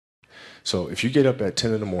So if you get up at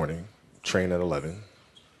 10 in the morning, train at 11,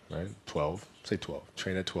 right? 12, say 12.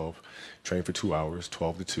 Train at 12, train for 2 hours,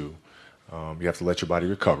 12 to 2. You have to let your body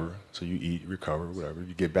recover. So you eat, recover, whatever.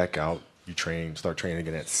 You get back out, you train, start training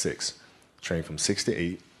again at 6. Train from 6 to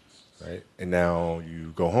 8, right? And now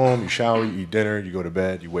you go home, you shower, you eat dinner, you go to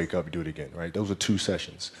bed, you wake up, you do it again, right? Those are 2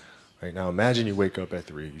 sessions. Right? Now imagine you wake up at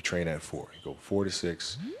 3, you train at 4. You go 4 to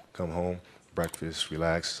 6, come home, breakfast,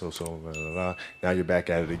 relax, blah, blah, blah. Now you're back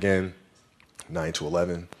at it again, 9 to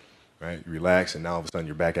 11, right? You relax, and now all of a sudden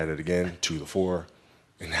you're back at it again, 2 to 4,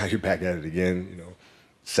 and now you're back at it again,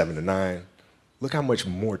 7 to 9. Look how much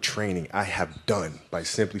more training I have done by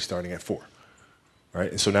simply starting at 4, right?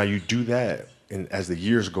 And so now you do that, and as the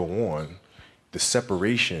years go on, the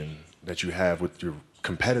separation that you have with your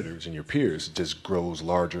competitors and your peers just grows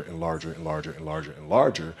larger and larger and larger and larger and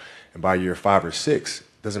larger. And by year 5 or 6,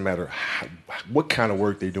 doesn't matter what kind of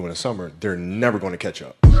work they do in the summer, they're never going to catch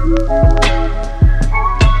up.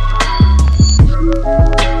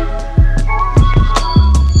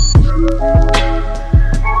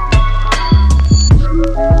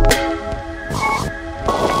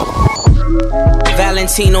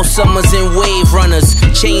 Valentino summers and wave runners.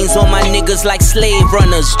 Chains on my niggas like slave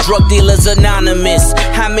runners. Drug dealers anonymous.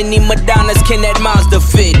 How many Madonnas can that Mazda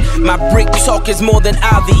fit? My brick talk is more than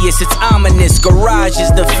obvious, it's ominous. Garage is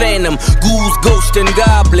the phantom. Ghouls, ghosts, and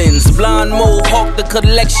goblins. Blonde mohawk, the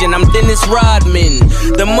collection. I'm Dennis Rodman.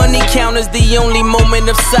 The money count is the only moment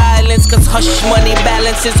of silence, cause hush money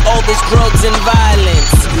balances all this drugs and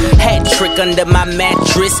violence. Hat trick under my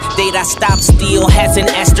mattress. Date I stop steal has an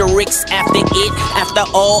asterisk after it. After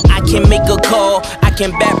all, I can make a call, I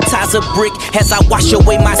can baptize a brick as I wash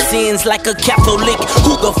away my sins like a Catholic.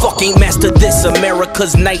 Who the fuck ain't mastered this?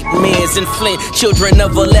 America's nightmares and Flint. Children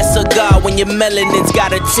of a lesser god when your melanin's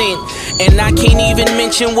got a tint. And I can't even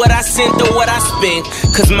mention what I sent or what I spent,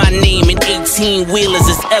 cause my name in 18-wheelers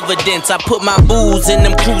is evidence. I put my booze in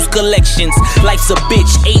them cruise collections. Life's a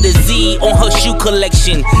bitch, A to Z on her shoe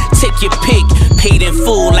collection. Take your pick, paid in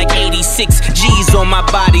full like 86 G's on my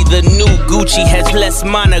body. The new Gucci has less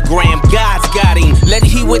monogram, God's got him. Let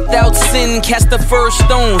he without sin cast the first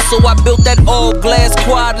stone. So I built that all glass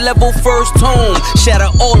quad level first home. Shatter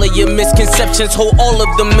all of your misconceptions, hold all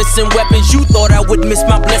of the missing weapons. You thought I would miss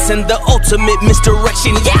my blessing, the ultimate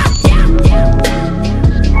misdirection.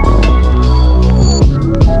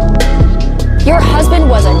 Your husband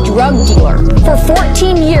was a drug dealer. For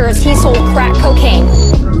 14 years he sold crack cocaine.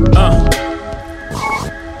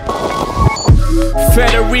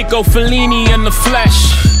 Federico Fellini in the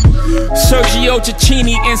flesh. Sergio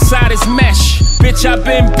Cicchini inside his mesh. Bitch, I've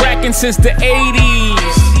been bracking since the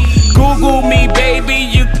 80s. Google me, baby,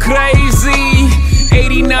 you crazy.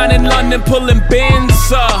 89 in London pulling Benz.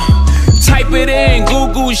 Type it in,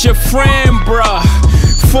 Google's your friend, bruh.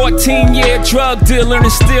 14-year drug dealer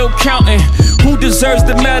and still counting. Who deserves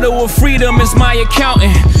the medal of freedom is my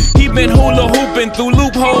accountant. He been hula hooping through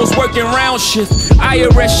loopholes, working round shit.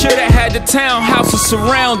 IRS shoulda had the townhouses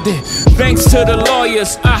surrounded. Thanks to the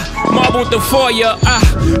lawyers, I marbled the foyer, I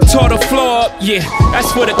tore the floor up, yeah,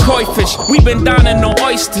 that's for the koi fish. We been dining on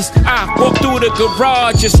oysters. I walked through the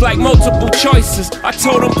garage, it's like multiple choices. I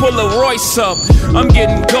told him pull a Royce up, I'm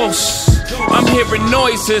getting ghosts. I'm hearing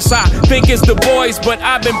noises, I think it's the boys, but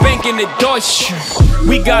I've been banking at Deutsche.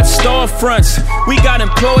 We got storefronts, we got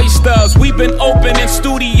employee stubs. We've been opening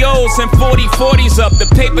studios and 40/40s up. The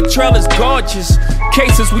paper trail is gorgeous.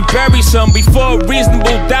 Cases we bury some before a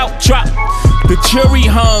reasonable doubt drop. The jury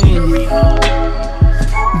hung.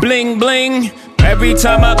 Bling bling. Every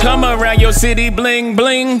time I come around your city, bling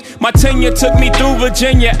bling. My tenure took me through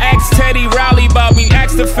Virginia. Ask Teddy Riley about me,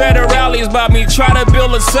 ask the federales about me. Try to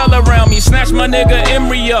build a cell around me, snatch my nigga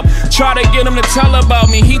Emery up. Try to get him to tell about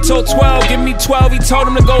me. He told 12, give me 12. He told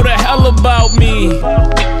him to go to hell about me.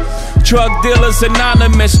 Drug dealers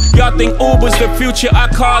anonymous. Y'all think Uber's the future, our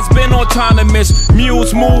cars been autonomous.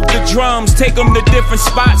 Mules move the drums, take them to different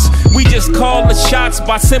spots. We just call the shots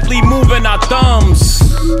by simply moving our thumbs.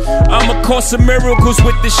 I'm a course of miracles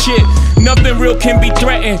with this shit. Nothing real can be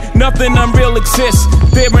threatened, nothing unreal exists.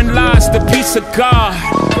 Therein lies the peace of God.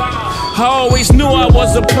 I always knew I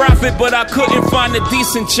was a prophet, but I couldn't find a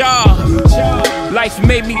decent job. Life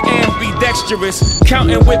made me ambidextrous,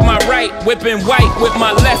 counting with my right, whipping white with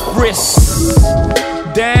my left wrist.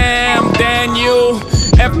 Damn, Daniel,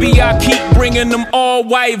 FBI keep bringing them all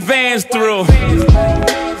white vans through.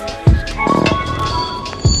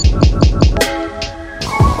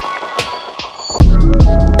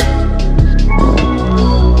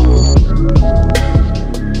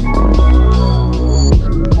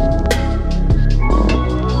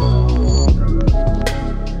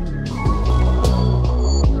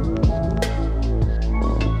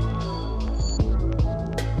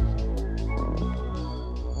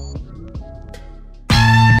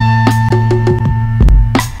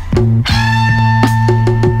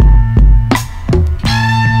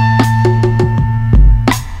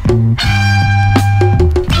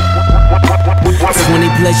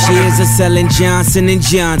 plus years of selling Johnson &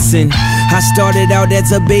 Johnson. I started out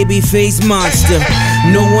as a baby-faced monster.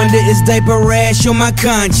 No wonder it's diaper rash on my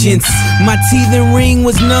conscience. My teeth and ring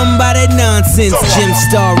was numb by that nonsense. Gem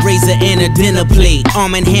star, razor, and a dinner plate.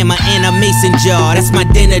 Arm and hammer and a mason jar, that's my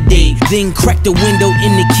dinner date. Then crack the window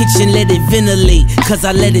in the kitchen, let it ventilate. Cause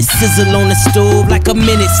I let it sizzle on the stove like a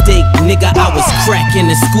minute steak. Nigga, I was cracking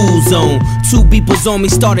the school zone. 2 beepers on me,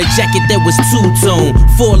 started jacket that was 2-tone.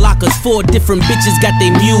 4 lockers, 4 different bitches got they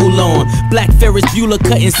mule on. Black Ferris Bueller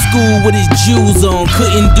cutting school with his jewels on.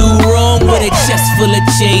 Couldn't do wrong with a chest full of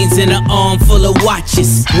chains and an arm full of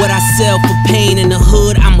watches. What I sell for pain in the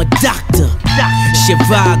hood, I'm a doctor.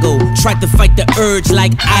 Chivago, tried to fight the urge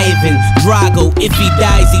like Ivan Drago. If he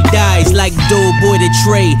dies like Doughboy the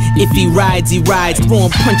Trey. If he rides,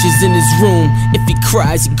 throwing punches in his room. If he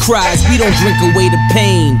cries, we don't drink away the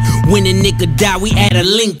pain. When a nigga die, we add a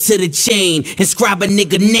link to the chain. Inscribe a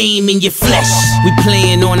nigga name in your flesh. We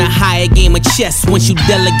playing on a higher game of chess. Once you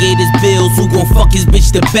delegate his bills, who gon' fuck his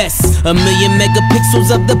bitch the best? 1 million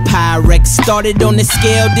megapixels of the Pyrex. Started on the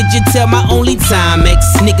scale, did you tell my only Timex?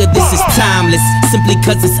 Nigga, this is timeless, simply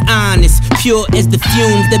cause it's honest. Pure as the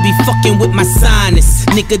fumes that be fucking with my sinus.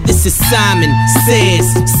 Nigga, this is Simon Says,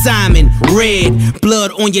 Simon Red.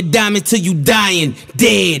 Blood on your diamond till you dying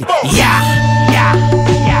dead.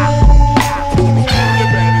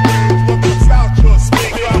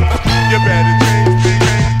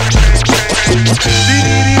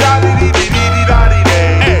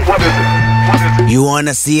 You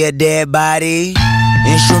wanna see a dead body?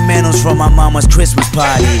 Instrumentals from my mama's Christmas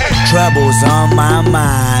party. Troubles on my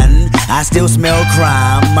mind. I still smell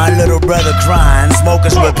crime. My little brother crying.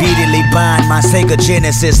 Smokers repeatedly buying my Sega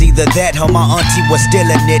Genesis. Either that or my auntie was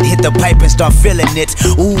stealing it. Hit the pipe and start filling it.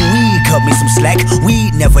 Ooh, weed cut me some slack.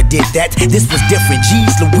 Weed never did that. This was different.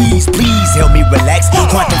 Jeez Louise, please help me relax.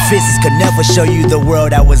 Quantum physics could never show you the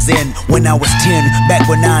world I was in when I was 10. Back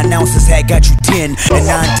when 9 ounces had got you 10. And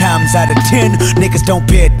 9 times out of 10, niggas don't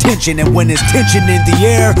pay attention. And when there's tension in the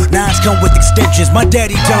air, 9s come with extensions. My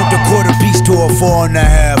daddy turned a quarter piece to a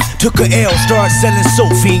 4.5. Took a L, started selling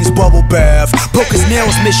soap fiends, bubble bath. Broke his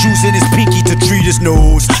nails, misusing his pinky to treat his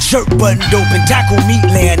nose. Shirt buttoned open, taco meat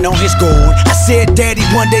laying on his gold. I said, Daddy,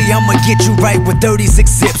 one day I'ma get you right with 36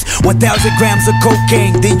 zips. 1,000 grams of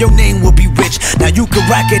cocaine, then your name will be rich. Now you can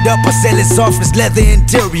rock it up or sell it soft as leather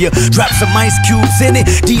interior. Drop some ice cubes in it,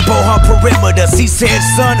 Debo her perimeters. He said,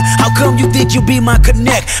 son, how come you think you be my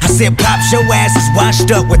connect? I said, Pops, your ass is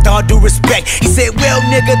washed up with all due respect. He said, well,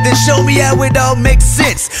 nigga, then show me how it all makes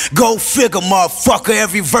sense. Go figure, motherfucker,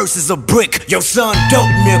 every verse is a brick. Your son dope,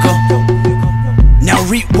 nigga. Now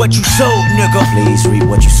reap what you sold, nigga. Please reap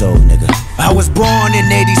what you sold, nigga. I was born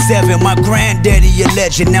in 87, my granddaddy a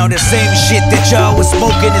legend. Now the same shit that y'all was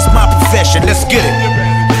smoking is my profession. Let's get it.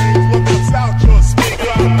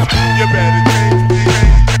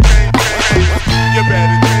 You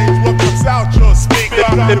better change what comes out your speaker.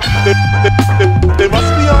 They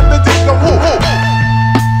must be on the dick of who.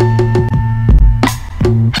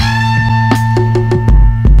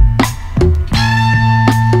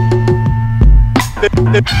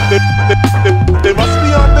 They must be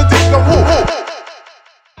on the dick of who.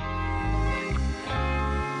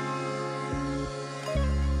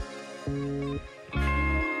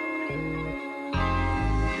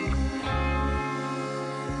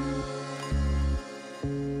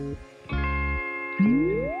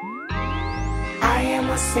 I am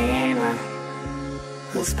a sinner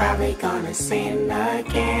who's probably gonna sin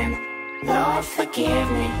again. Lord,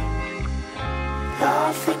 forgive me.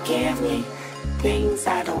 Lord, forgive me. Things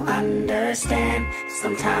I don't understand.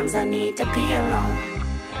 Sometimes I need to be alone.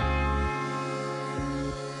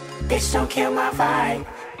 Bitch, don't kill my vibe.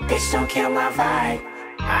 Bitch, don't kill my vibe.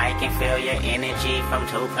 I can feel your energy from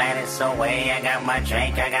 2 planets away. I got my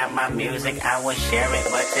drink, I got my music, I will share it.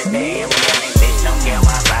 But today I'm yelling, bitch, don't kill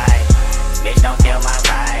my vibe. Bitch, don't kill my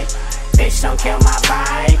vibe. Bitch, don't kill my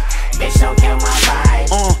vibe. Bitch, don't kill my vibe.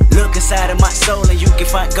 Look inside of my soul and you can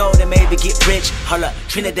find gold and maybe get rich. Hold up,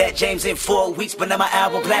 Trinidad James in 4 weeks, but now my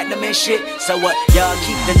album platinum and shit. So what? Y'all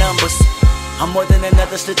keep the numbers. I'm more than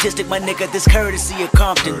another statistic, my nigga. This courtesy of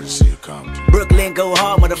Compton. Brooklyn go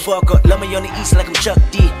hard, motherfucker. Love me on the east like I'm Chuck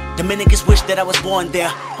D. Dominicans wish that I was born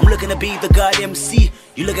there. I'm looking to be the god MC.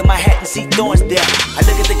 You look at my hat and see thorns there. I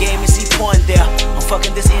look at the game and see porn there. I'm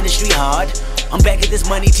fucking this industry hard. I'm back at this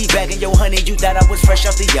money, teabagging your honey. You thought I was fresh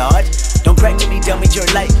off the yard. Don't brag to me, dummy, you're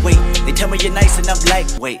lightweight. They tell me you're nice and I'm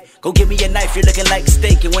lightweight. Go give me a knife, you're looking like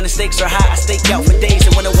steak. And when the stakes are high, I stake out for days.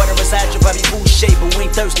 And when the water inside your body food shape. But we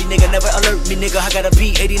ain't thirsty, nigga, never alert me, nigga. I got a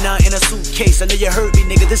B89 in a suitcase. I know you heard me,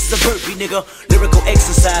 nigga, this is a burpee, nigga. Lyrical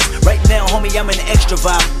exercise. Right now, homie, I'm in an extra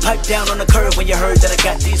vibe. Pipe down on the curve when you heard that I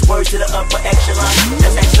got these words to the upper echelon.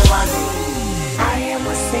 That's excellent. I am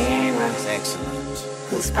a sinner. That's excellent.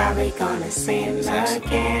 Who's probably gonna sin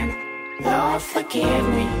again. Lord, forgive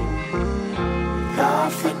me.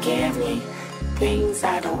 Lord, forgive me. Things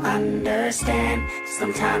I don't understand.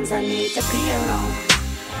 Sometimes I need to be alone.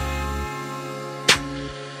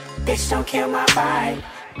 Bitch, don't kill my vibe.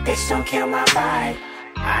 Bitch, don't kill my vibe.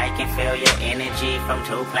 I can feel your energy from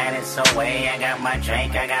 2 planets away. I got my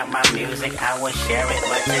drink, I got my music, I would share it,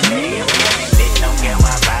 but today I'm yelling, bitch, don't kill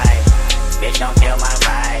my vibe. Bitch, don't kill my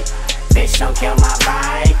vibe. Bitch, don't kill my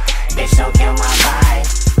vibe. Bitch, don't kill my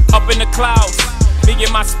vibe. Up in the clouds, me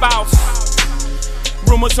and my spouse.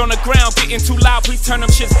 Rumors on the ground getting too loud, please turn them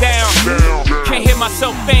shits down. Can't hear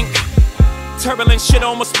myself think. Turbulent shit,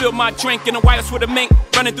 almost spilled my drink in the White House with a mink.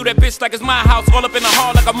 Running through that bitch like it's my house, all up in the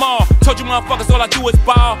hall like a mall. Told you motherfuckers all I do is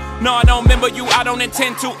ball. No, I don't remember you, I don't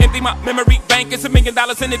intend to empty my memory bank. It's $1 million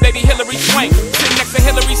in it, baby, Hillary Swank. Sitting next to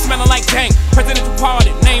Hillary, smelling like dank. Presidential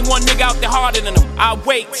pardon, name one nigga out there harder than him. I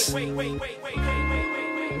wait.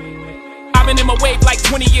 I've been in my wave like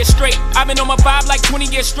 20 years straight. I've been on my vibe like 20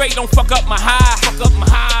 years straight. Don't fuck up my high, fuck up my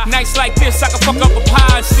high. Nights like this, I can fuck up a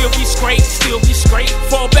pie and still be straight, still be straight.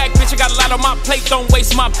 Fall back, bitch, I got a lot on my plate, don't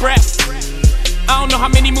waste my breath. I don't know how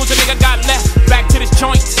many moves a nigga got left. Back to this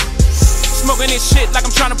joint, smoking this shit like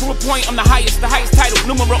I'm trying to prove a point. I'm the highest title,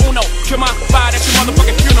 numero uno. Kill my vibe, that's your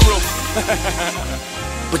motherfucking funeral.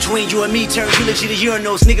 Between you and me, turn eulogy to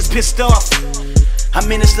urinals, niggas pissed off. I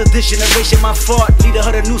minister this generation, my fault. Leader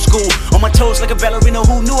of the new school. On my toes like a ballerina,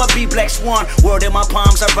 who knew I'd be Black Swan. Word in my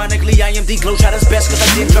palms, ironically, I am the Globetrotter's best, cause I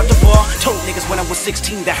didn't drop the ball. Told niggas when I was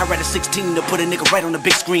 16 that I read at 16 to put a nigga right on the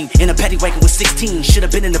big screen. In a paddy wagon with 16,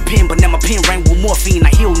 should've been in the pen, but now my pen rang with morphine.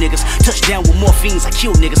 I heal niggas, touchdown with morphines, I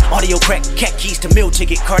kill niggas. Audio crack, cat keys to meal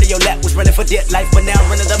ticket. Cardio lap was running for dead life, but now I'm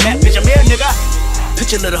running the map, bitch, I'm here, nigga.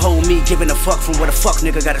 Picture little hoe me giving a fuck from what a fuck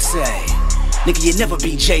nigga gotta say. Nigga, you never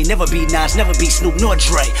be Jay, never be Nas, never be Snoop nor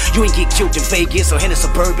Dre. You ain't get killed in Vegas or in a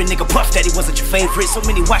suburban. Nigga, Puff Daddy wasn't your favorite. So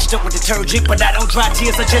many washed up with detergent, but I don't dry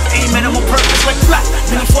tears, I just aim at them on purpose like blah.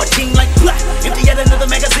 Mini 14 like blah. Empty out another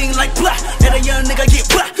magazine like blah. Let a young nigga get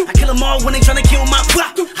blah. I kill them all when they tryna kill my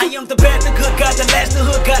blah. I am the bad, the good, got the last, the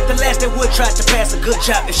hood, got the last that would try to pass a good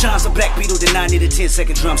chop. If Sean's a Black Beetle, then I need a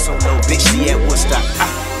 10-second drum solo, bitch, see at Woodstock.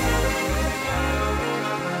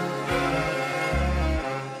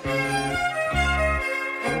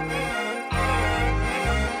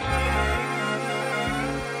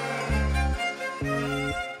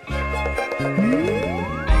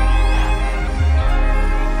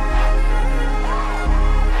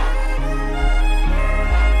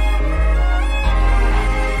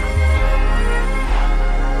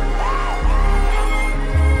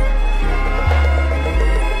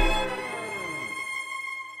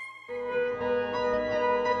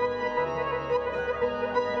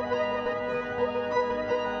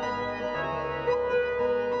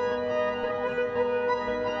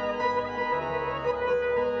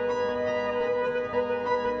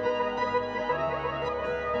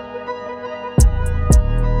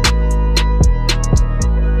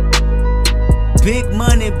 Big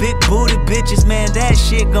money, big booty bitches, man, that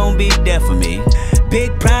shit gon' be there for me.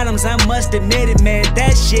 Big problems, I must admit it, man,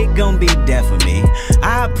 that shit gon' be there for me.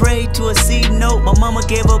 I prayed to a C note, my mama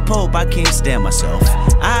gave up hope, I can't stand myself.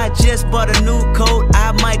 I just bought a new coat,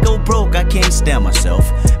 I might go broke, I can't stand myself.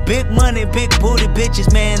 Big money, big booty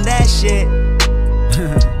bitches, man, that shit.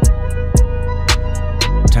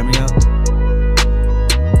 Turn me up.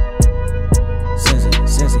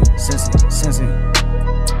 Sensi.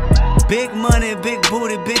 Big money, big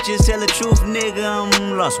booty bitches, tell the truth, nigga,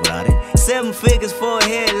 I'm lost without it. 7 figures for a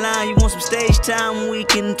headline, you want some stage time, we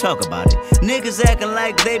can talk about it. Niggas acting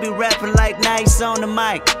like they be rapping like nice on the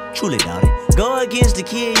mic, truly doubt it. Go against the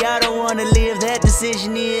kid, y'all don't wanna live, that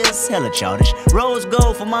decision is hella childish. Rose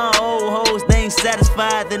gold for my old hoes, they ain't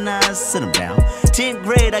satisfied, then I sit them down. 10th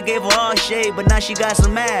grade, I gave her all shade, but now she got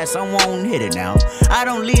some ass, I won't hit it now. I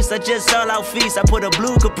don't lease, I just sell out feast, I put a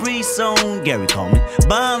blue Caprice on Gary Coleman.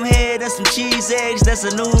 Bomb head and some cheese eggs, that's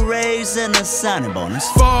a new raise and a signing bonus.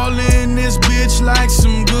 Fall in this bitch like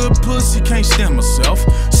some good pussy, can't stand myself.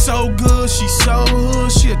 So good, she so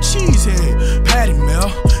hood, she a cheesehead. Patty Mel,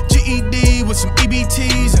 GED with some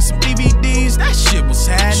EBTs and some DVDs. That shit was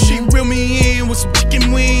happening. She reeled me in with some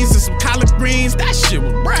chicken wings and some collard greens. That shit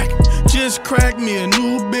was bracket. Just cracked me a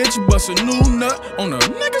new bitch, bust a new nut on a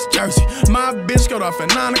nigga's jersey. My bitch got off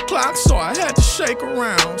at 9 o'clock, so I had to shake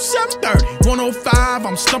around. 7:30, 105,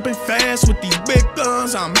 I'm stumping fast with these big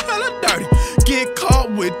guns. I'm hella dirty. Get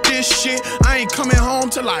caught with this shit, I ain't coming home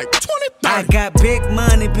till like 2030. I got big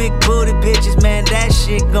money, big booty bitches, man, that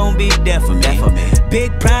shit gon' be death for me.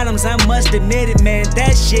 Big problems, I must admit it, man,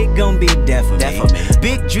 that shit gon' be death for me.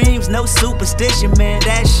 Big dreams, no superstition, man,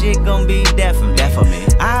 that shit gon' be death for me.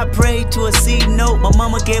 I prayed to a C note, my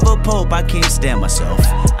mama gave up hope, I can't stand myself.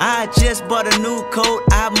 I just bought a new coat,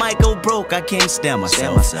 I might go broke, I can't stand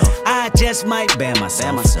myself. I just might ban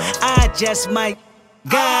myself. I just might.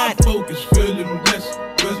 God, I focus feeling blessed,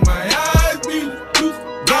 cause my eyes be the truth.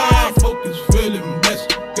 God, focus feeling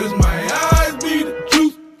blessed, cause my eyes be the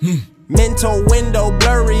truth. Mental window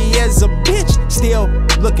blurry as a bitch, still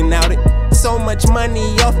looking out it. So much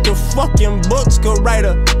money off the fucking books, could write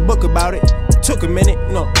a book about it. Took a minute,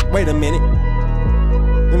 no, wait a minute.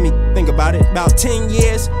 Let me think about it. About 10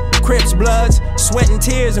 years, Crips, Bloods, sweat and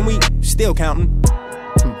tears, and we still counting.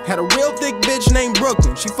 Had a real thick bitch named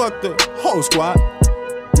Brooklyn, she fucked the whole squad.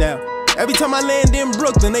 Now, every time I land in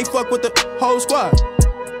Brooklyn, they fuck with the whole squad.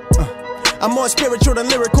 I'm more spiritual than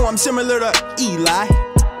lyrical, I'm similar to Eli.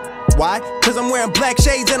 Why? Cause I'm wearing black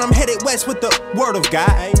shades and I'm headed west with the word of God.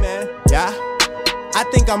 Amen. Yeah. I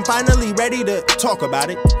think I'm finally ready to talk about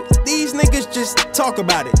it. These niggas just talk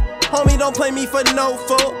about it. Homie, don't play me for no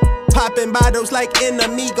fool. Popping bottles like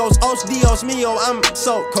enemigos. Os Dios mío, I'm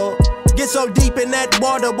so cold. Get so deep in that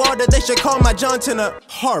water, they should call my Johnson a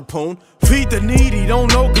harpoon. Feed the needy,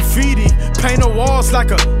 don't know graffiti. Paint the walls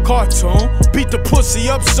like a cartoon. Beat the pussy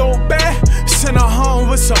up so bad, send her home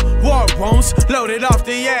with some war wounds. Loaded off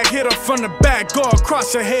the yak, hit her from the back, go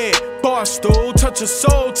across her head. Barstool, touch her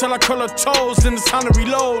soul till I curl her toes. Then it's time to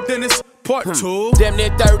reload, then it's part 2. Damn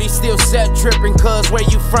near 30, still set tripping, cuz where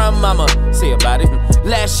you from, mama? Say about it.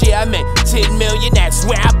 Last year I made 10 million, that's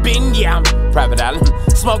where I been, yeah, I'm private island.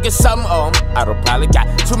 Smoking something, autopilot. Got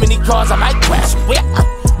too many cars, I might crash.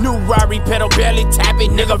 New Rari pedal, barely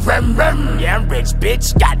tapping, nigga, rum, rum. Yeah, I'm rich,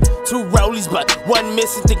 bitch. Got 2 rollies, but 1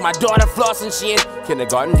 missing. Think my daughter flossing, she in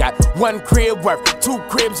kindergarten. Got 1 crib worth 2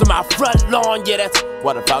 cribs on my front lawn. Yeah, that's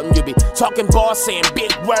water fountain. You be talking boss, saying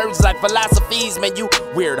big words like philosophies. Man, you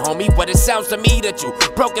weird, homie, but it sounds to me that you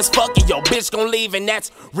broke as fuck and your bitch gon' leave, and that's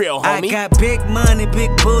real, homie. I got big money, big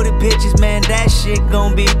booty bitches, man, that shit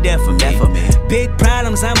gon' be death for me. Big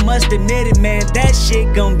problems, I must admit it, man, that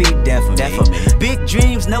shit gon' be death for me. Big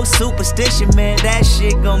dreams, no superstition, man, that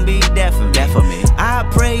shit gon' be death for me. I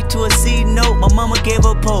prayed to a C note, my mama gave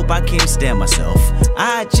up hope, I can't stand myself.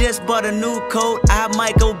 I just bought a new coat, I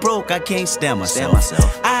might go broke, I can't stand myself.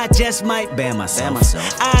 I just might ban myself.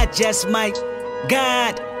 I just might.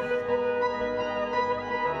 God.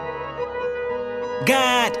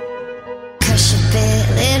 Crush a bit,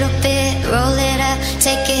 little bit, roll it up,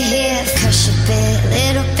 take it here. Crush a bit,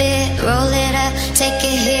 little bit, roll it up, take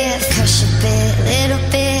it here. Crush a bit, little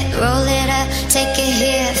bit, roll it up, take it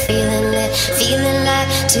here. Feeling it, feeling like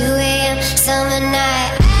 2 a.m. summer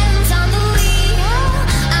night. Hands on the wheel,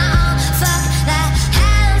 fuck that.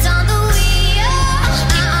 Hands on the wheel,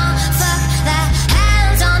 fuck that.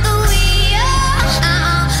 Hands on the wheel,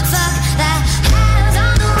 fuck that. Hands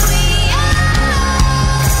on the wheel.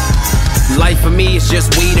 Life for me is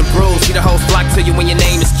just weed and brew. See the whole flock to you when your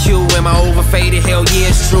name is Q. Am I overfaded? Hell yeah,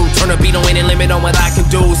 it's true. Turn a beat on any limit on what I can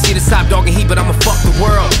do. See the top dog and heat, but I'ma fuck the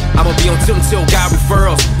world. I'ma be on tilt until God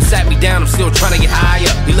referrals. You sat me down, I'm still trying to get higher.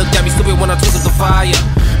 He looked at me stupid when I took up the fire.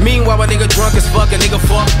 Meanwhile, my nigga drunk as fuck, a nigga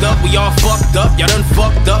fucked up. We all fucked up, y'all done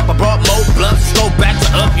fucked up. I brought more blunts, go back to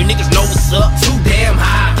up. You niggas know what's up. Too damn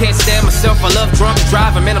high, can't stand myself. I love drunk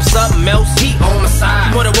driving, man, I'm something else. Heat on my side.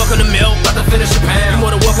 You more than welcome to milk, about to finish a pound. You more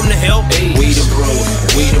than welcome to help. Hey. Weed and brews,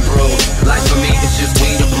 weed and brews. Life for me is just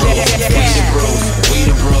weed and brews. Weed and brews, weed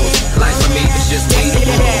and brews. Life for me is just weed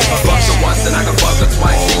and brews. I fucked her once and I can fuck her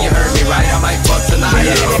twice. And you heard me right, I might fuck tonight.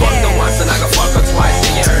 I fucked her once and I can fuck her twice.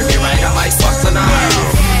 And you heard me right, I might fuck tonight.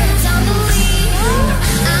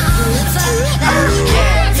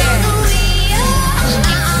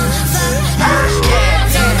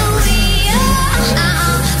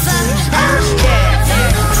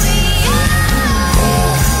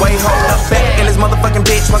 Wait, hold up, back in this motherfucking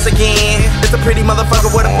bitch once again. It's a pretty motherfucker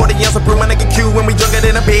with a 40 ounce of brew. My nigga Q when we drunker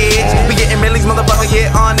than a bitch. We getting millies, motherfucker, yeah,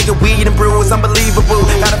 nigga, weed and brew. It's unbelievable.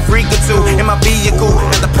 Got a freak or two in my vehicle.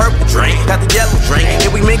 Got the purple drink, got the yellow drink. And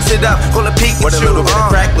we mix it up, call it Pikachu. With a little bit of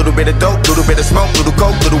crack, little bit of dope, little bit of smoke, little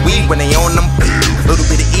coke, little weed when they on them. Little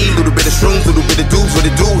bit of E, little bit of shrooms, little bit of dudes with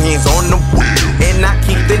the do hands.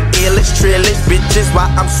 why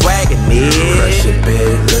I'm swagging it. Crush a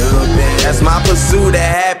bit, little bit. That's my pursuit of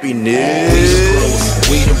happiness.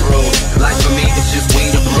 We the bros. Life for me is just we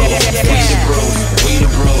the bros. We the bros. We the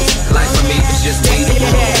bros. Life for me is just we the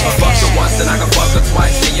bros. If I fuck her once, then I can fuck her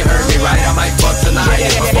twice. Yeah, you heard me right, I might fuck tonight.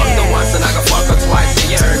 If I fuck her once, then I can fuck her twice.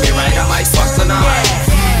 Yeah, you heard me right, I might fuck tonight.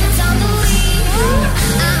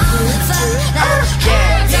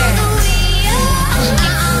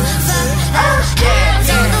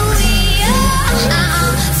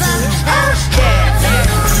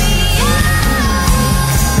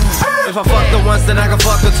 If I fuck her once, then I can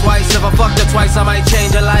fuck her twice. If I fuck her twice, I might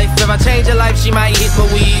change her life. If I change her life, she might hit for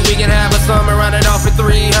weed. We can have a summer running off for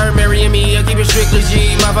 3. Her marrying me, I keep it strictly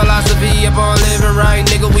G. My philosophy upon living right.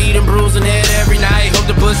 Nigga, weed and bruising head every night. Hope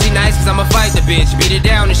the pussy nice, cause I'ma fight the bitch. Beat it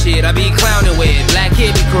down and shit, I be clowning with. Black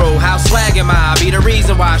hippie crew, how swag am I? Be the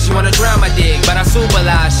reason why she wanna drown my dick. But I super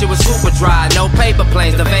lie, shit was super dry. No paper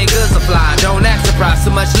planes, the fake goods are fly. Don't act surprised,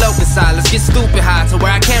 too much low inside. Let's get stupid high to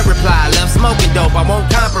where I can't reply. Love smoking dope, I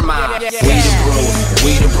won't compromise. We the bros,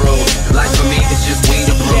 we the bros. Life for me is just we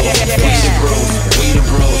the bros. We the bros, we the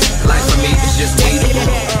bros. Life for me is just we the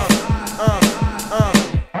bros.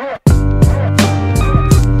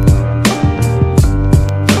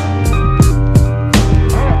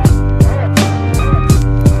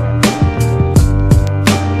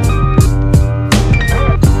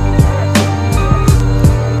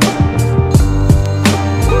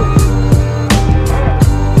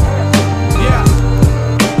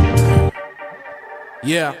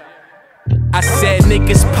 Yeah. I said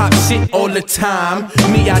niggas pop shit all the time.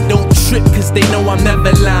 Me, I don't trip cause they know I'm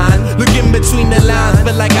never lying. Look in between the lines,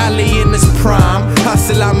 feel like Ali in his prime.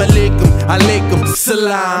 Assalamu alaikum, alaikum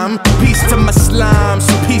salam. Peace to my slimes,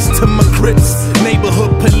 peace to my crips.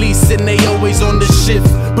 Neighborhood police and they always on the shift.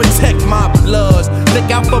 Protect my bloods,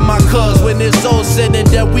 look out for my cuz. When it's all said and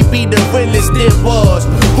done, we be the realest there was.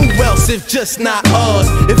 Who else if just not us?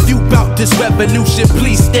 If you bout this revolution,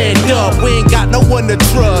 please stand up. We ain't got no one to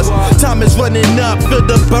trust. Time is running up, feel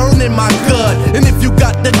the burn in my gut. And if you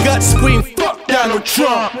got the gut, scream fuck Donald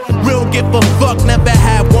Trump. Real give a fuck, never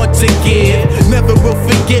had one to give. Never will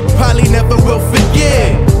forget, probably never will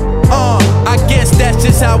forget. I guess that's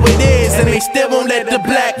just how it is. And they still won't let the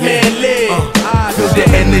black man live. I feel the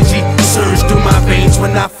energy surge through my veins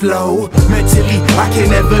when I flow. Mentally, I can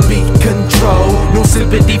never be controlled. No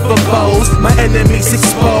sympathy for foes, my enemies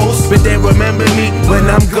exposed. But they remember me when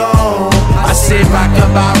I'm gone. I say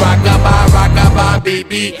rockabye, rockabye, rockabye,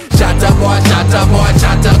 baby. Shatta boy,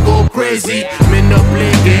 shatta go crazy. Men no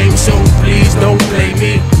play games, so please don't play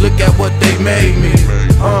me. Look at what they made me.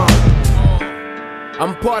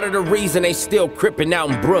 I'm part of the reason they still crippin' out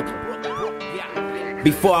in Brooklyn.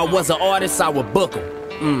 Before I was an artist, I would book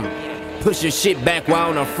 'em. Push your shit back while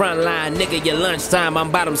on the front line. Nigga, your lunchtime, I'm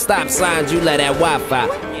by them stop signs, you love that Wi-Fi.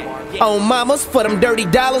 On mamas, for them dirty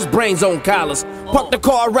dollars, brains on collars. Park the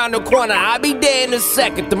car around the corner, I'll be there in a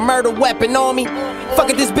second. The murder weapon on me. Fuck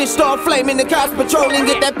it, this bitch start flaming, the cops patrolling.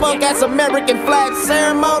 Get that punk ass American flag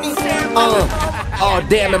ceremony. Oh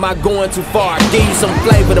damn, am I going too far? Give you some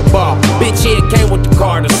flavor to bar. Bitch, here came with the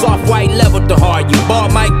car. The soft white leveled the hard. Your bar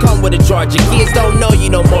might come with a charge. Your kids don't know you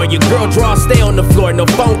no more. Your girl draw, stay on the floor. No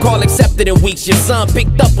phone call accepted in weeks. Your son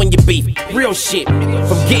picked up on your beef. Real shit.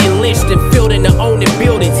 From getting lynched and filled into owning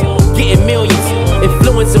buildings. Getting millions.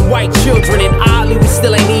 Influencing white children. And oddly, we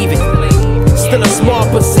still ain't even. Still a small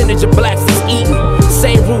percentage of blacks that's eating.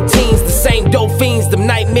 Same routines, the same dope fiends. Them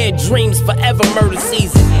nightmare dreams, forever murder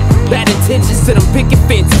season. Bad intentions to them picket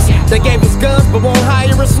fences. They gave us guns but won't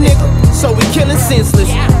hire us, nigga. So we killing senseless.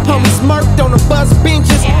 Homie smirked on the bus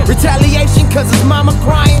benches. Retaliation cause his mama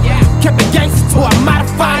crying. Kept it gangster till I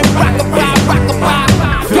modified. Rockabye, rockabye.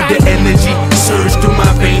 Feel the energy surge through my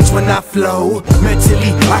veins when I flow.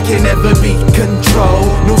 Mentally, I can never be controlled.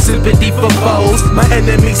 No sympathy for foes, my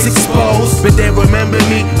enemies exposed. But they remember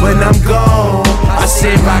me when I'm gone. I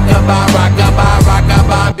say rockabye, rockabye,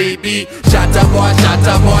 rockabye, baby. Shatta boy,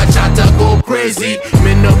 shatta go crazy.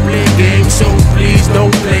 Men no play games, so please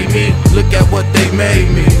don't play me. Look at what they made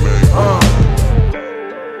me.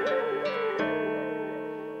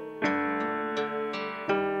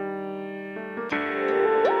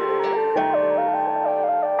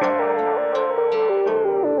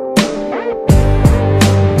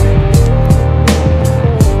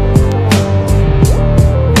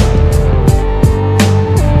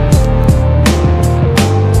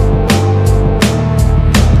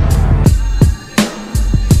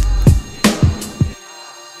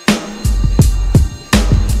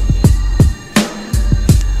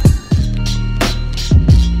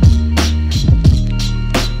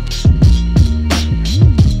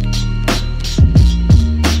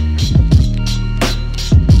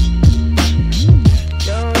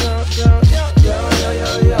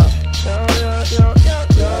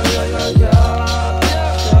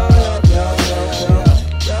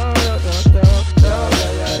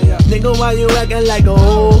 why you acting like a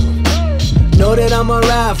hoe? Know that I'ma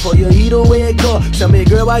ride for you, either way it go. Tell me,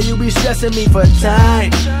 girl, why you be stressing me for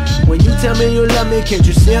time? When you tell me you love me, can't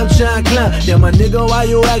you see I'm trying to climb? Then my nigga, why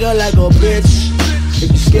you acting like a bitch?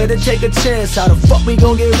 If you scared to take a chance, how the fuck we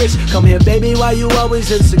gon' get rich? Come here, baby, why you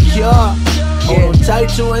always insecure? Hold on tight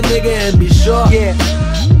to a nigga and be sure. Yeah,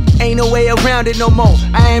 ain't no way around it no more.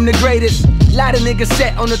 I am the greatest. Lot of niggas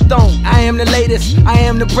sat on the throne. I am the latest. I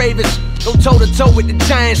am the bravest. Go toe to toe with the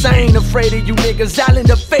giants. I ain't afraid of you niggas. I'll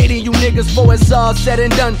end up fading you niggas before it's all said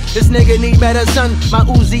and done. This nigga need better son. My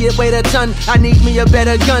Uzi it weighed a ton. I need me a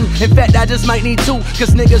better gun. In fact, I just might need two.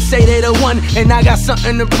 Cause niggas say they the one. And I got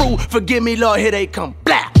something to prove. Forgive me, Lord, here they come.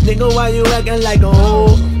 Blah. Nigga, why you acting like a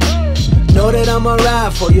hoe? Know that I'ma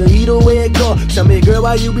ride for you, either way it go. Tell me, girl,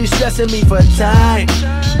 why you be stressing me for time?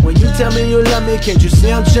 When you tell me you love me, can't you see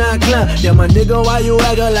I'm trying to climb? Then my nigga, why you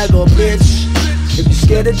acting like a bitch? If you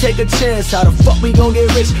scared to take a chance, how the fuck we gon' get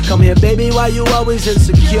rich? Come here, baby, why you always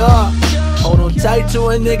insecure? Hold on tight to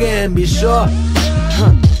a nigga and be sure.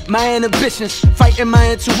 My inhibitions, fighting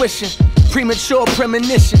my intuition. Premature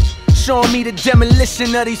premonition, showing me the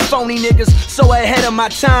demolition of these phony niggas. So ahead of my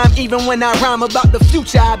time, even when I rhyme about the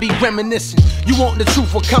future, I be reminiscing. You want the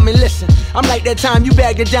truth, well come and listen. I'm like that time you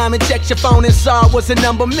bagged a diamond, checked your phone and saw it was a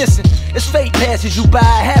number missing. It's fake passes you buy,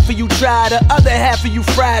 half of you try, the other half of you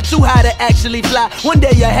fried. Too high to actually fly, one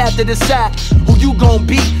day you have to decide who you gon'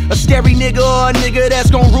 be. A scary nigga or a nigga that's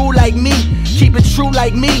gon' rule like me. Keep it true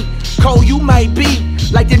like me, cold you might be.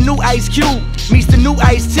 Like the new Ice Cube, meets the new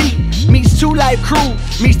Ice-T. Meets 2 Live Crew,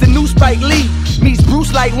 meets the new Spike Lee. Meets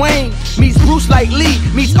Bruce like Wayne, meets Bruce like Lee.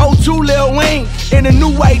 Meets O2 Lil Wayne, in a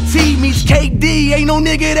new white tee. Meets KD, ain't no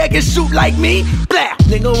nigga that can shoot like me. Blah.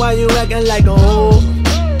 Nigga, why you acting like a hoe?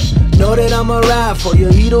 Know that I'ma ride for you,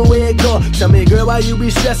 either way it go. Tell me, girl, why you be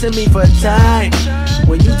stressing me for time?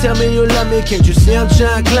 When you tell me you love me, can't you see I'm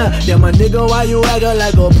trying to climb? Then my nigga, why you acting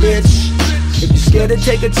like a bitch? If you scared to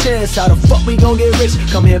take a chance, how the fuck we gon' get rich?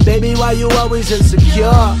 Come here, baby, why you always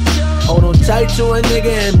insecure? Hold on tight to a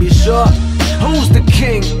nigga and be sure. Who's the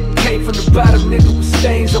king? Came from the bottom, nigga, with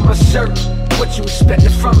stains on my shirt. What you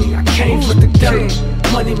expected from me? I came from the dirt.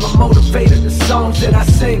 Money my motivator, the songs that I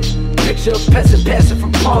sing. Picture a peasant passing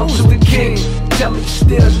from palm to the king. Tell me you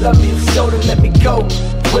still love me, if so then let me go.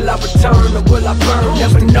 Will I return or will I burn?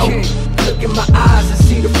 Never know. Look in my eyes and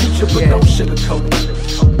see the future, but don't sugarcoat it.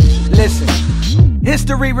 Listen,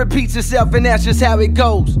 history repeats itself and that's just how it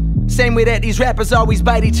goes. Same way that these rappers always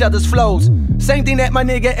bite each other's flows. Same thing that my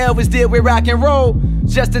nigga Elvis did with rock and roll.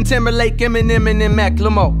 Justin Timberlake, Eminem, and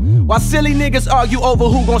Macklemore. While silly niggas argue over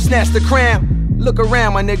who gon' snatch the crown. Look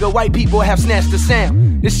around, my nigga, white people have snatched the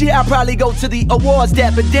sound. This year I'll probably go to the awards,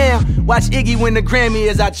 dap it down. Watch Iggy win the Grammy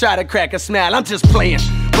as I try to crack a smile. I'm just playing,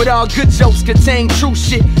 but all good jokes contain true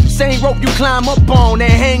shit. Same rope you climb up on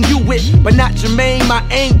and hang you with, but not Jermaine, my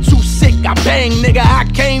aim too sick. I bang, nigga, I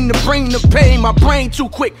came to bring the pain, my brain too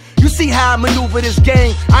quick. You see how I maneuver this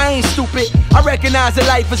game, I ain't stupid. I recognize that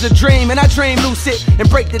life is a dream, and I dream lucid. And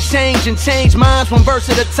break the change and change minds one verse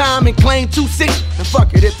at a time and claim 2-6. And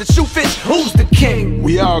fuck it, if the shoe fits, who's the king?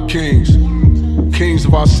 We are kings, kings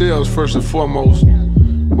of ourselves first and foremost.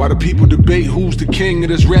 While the people debate who's the king of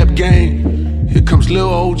this rap game, here comes Lil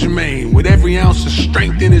old Jermaine with every ounce of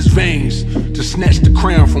strength in his veins to snatch the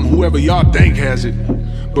crown from whoever y'all think has it.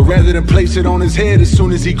 But rather than place it on his head as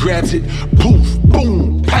soon as he grabs it, poof,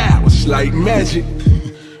 boom, pow, it's like magic.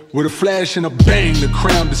 With a flash and a bang, the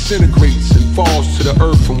crown disintegrates and falls to the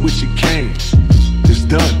earth from which it came. It's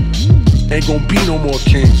done. Ain't gonna be no more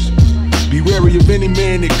kings. Be wary of any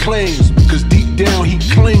man that claims, because deep down he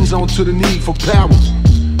clings onto the need for power.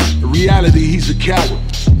 In reality, he's a coward.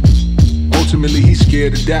 Ultimately, he's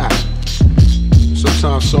scared to die.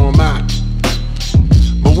 Sometimes so am I.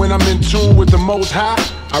 But when I'm in tune with the Most High,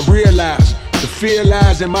 I realize the fear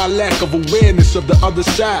lies in my lack of awareness of the other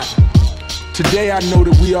side. Today I know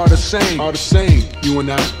that we are the same, you and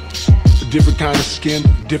I. A different kind of skin,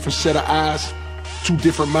 a different set of eyes, 2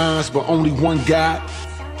 different minds, but only one God.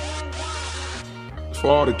 It's for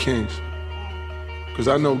all the kings. Cause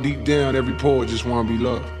I know deep down every poet just wanna be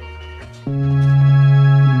loved.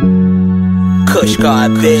 Kush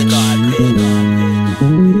God, bitch.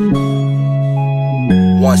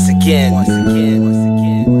 Once again.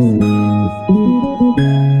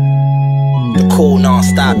 The cool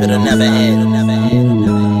non-stop, it'll never end.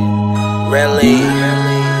 Really.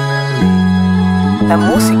 La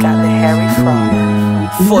música de Harry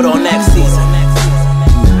Fraud. Foot on next season.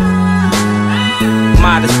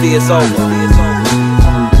 Modesty is over.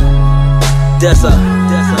 Dessa.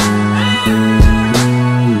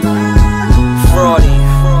 Fraudy.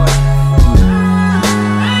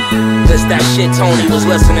 This that shit Tony was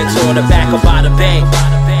listening to in the back of By the Bank.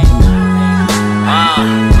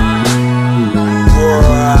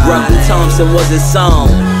 Rucky Thompson was his song.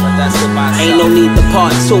 Ain't no need to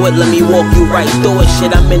part to it, let me walk you right through it.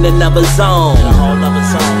 Shit, I'm in another zone.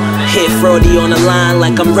 Hit Frody on the line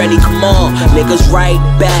like I'm ready, come on. Niggas right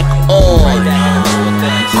back on.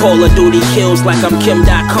 Call of Duty kills like I'm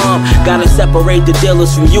Kim.com. Gotta separate the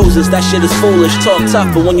dealers from users. That shit is foolish, talk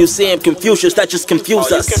tough, but when you see him Confucius, that just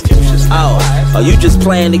confuse us. Oh, you just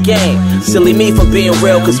playing the game. Silly me for being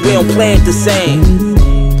real, cause we don't play it the same.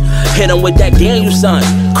 Hit him with that Daniel son,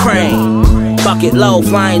 Crane. Bucket low,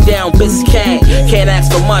 flying down Biscayne. Can't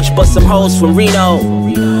ask for much, but some hoes from Reno.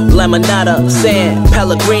 Lemonada, San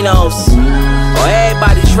Pellegrinos. Oh,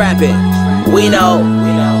 everybody trapping, we know.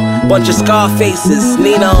 Bunch of Scarfaces,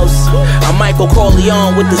 Ninos. I'm Michael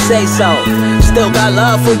Corleone with the say-so. Still got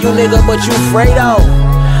love for you, nigga, but you Fredo.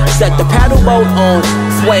 Set the paddle boat on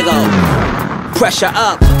Fuego. Pressure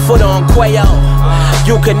up, foot on Cuello.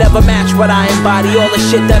 You can never match what I embody. All the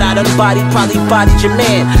shit that I done bodied, probably bodied your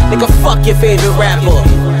man. Nigga, fuck your favorite rapper.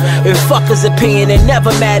 And fuck his opinion, and never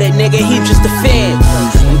mad at nigga, he just a fan.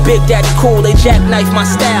 Big Daddy Cool, they jackknife my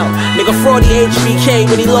style. Nigga, Frody HBK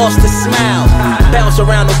when he lost his smile. Bounce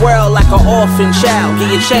around the world like an orphan child. Get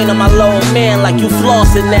your chain on my little man like you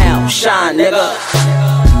flossing now. Shine, nigga.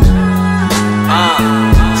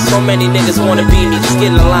 So many niggas wanna be me, just get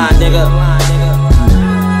in the line, nigga.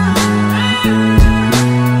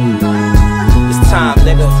 Time,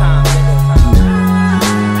 nigga.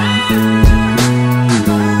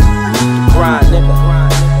 Grind, nigga.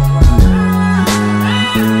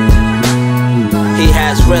 He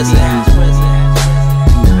has risen.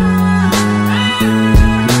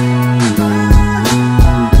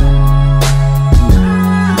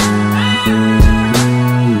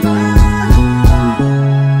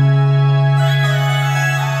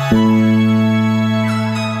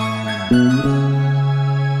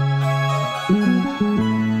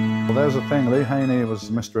 Lee Haney was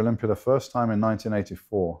Mr. Olympia the first time in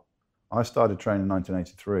 1984. I started training in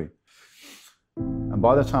 1983. And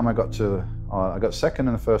by the time I got second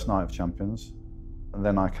in the first night of champions, and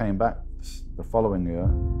then I came back the following year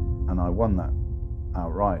and I won that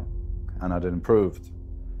outright, and I'd improved.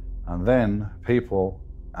 And then people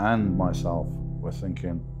and myself were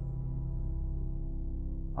thinking,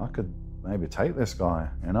 I could maybe take this guy,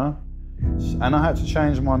 you know? And I had to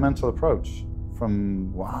change my mental approach.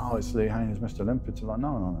 From, wow, it's Lee Haney's Mr. Olympia, to like,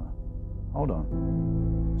 no, hold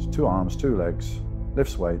on. It's 2 arms, 2 legs,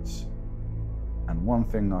 lifts weights, and one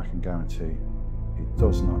thing I can guarantee, he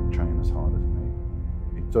does not train as hard as me.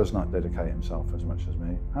 He does not dedicate himself as much as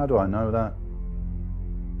me. How do I know that?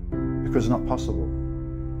 Because it's not possible.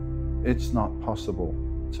 It's not possible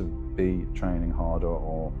to be training harder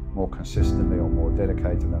or more consistently or more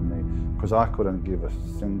dedicated than me, because I couldn't give a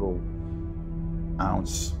single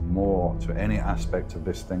ounce more to any aspect of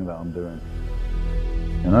this thing that I'm doing,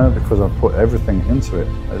 you know, because I've put everything into it.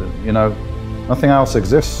 You know, nothing else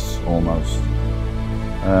exists almost.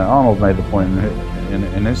 Arnold made the point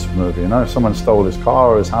in his movie, you know, if someone stole his car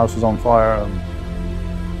or his house was on fire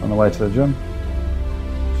on the way to the gym,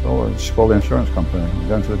 so just call the insurance company and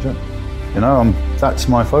go to the gym. You know, that's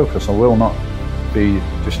my focus. I will not be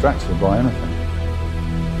distracted by anything.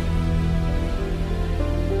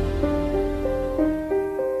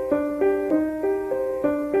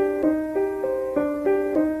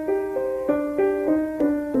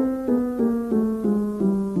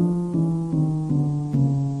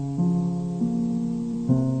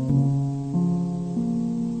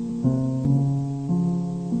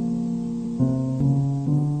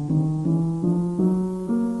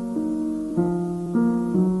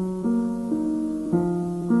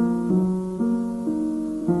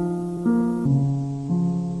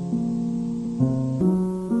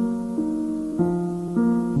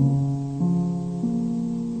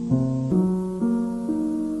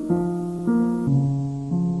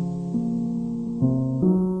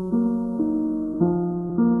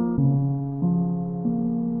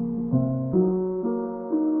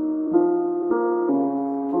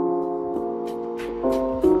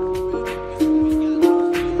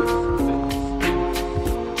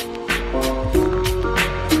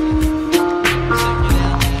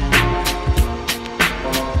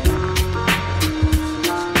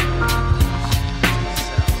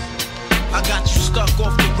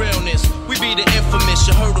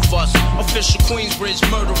 Official Queensbridge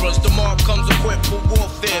murderers. Tomorrow comes equipped for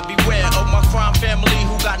warfare. Beware of my crime family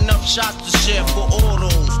who got enough shots to share for all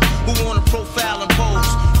those who wanna profile and pose.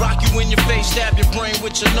 Rock you in your face, stab your brain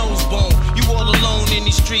with your nose bone. You all alone in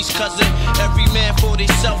these streets, cousin. Every man for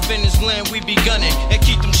theyself in his land, we be gunning. And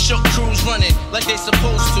keep them shook crews frontin' like they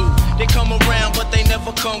supposed to. They come around, but they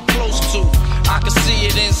never come close to. I can see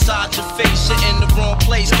it inside your face, you're in the wrong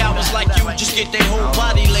place. Cowards like you just get their whole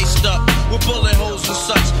body laced up with bullet holes and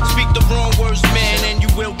such. Speak the wrong words, man, and you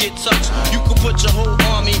will get touched. You could put your whole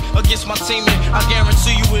army against my team, and I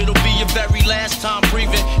guarantee you it'll be your very last time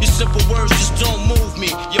breathing. Your simple words just don't move me.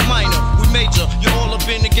 You're minor, we major. You're all up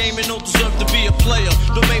in the game and don't deserve to be a player.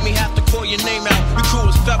 Don't make me have to call your name out. Your crew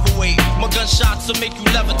is featherweight. My gunshots will make you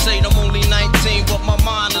levitate. I'm only 19, but my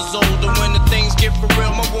mind is older. When the things get for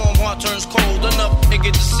real, my warm heart turns cold. Enough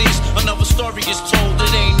nigga deceased, another story gets told.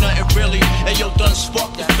 It ain't nothing really. And yo, done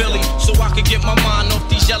sparked the Philly, so I could get my mind off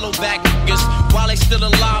these yellow back niggas. While they still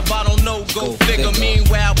alive, I don't know. Go figure.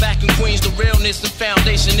 Meanwhile, back in Queens, the realness and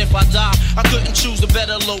foundation. If I die, I couldn't choose a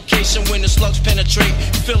better location. When the slugs penetrate,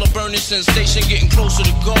 you feel a burning sensation, getting closer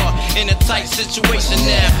to God in a tight situation.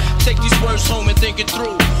 Now, take these words home and think it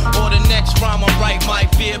through, or the next rhyme I write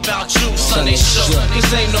might be about you. Son, they shook,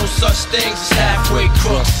 cause ain't no such things as halfway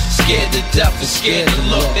crooks. Scared to death and scared to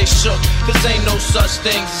look. They shook, cause ain't no such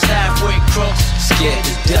things as halfway crooks. Scared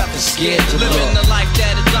to death and scared to look. Living the life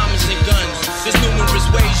that is diamonds and guns. There's numerous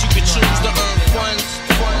ways you can choose to earn funds.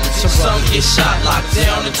 Some get shot, locked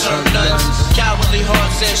down, and turn nuns. Cowardly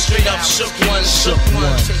hearts and straight up shook ones. Shook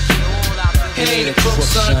ones. He ain't a crook,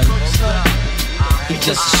 son. He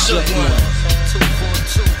just a shook one.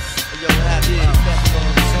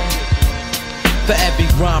 For every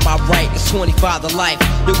rhyme I write, it's 25 to life.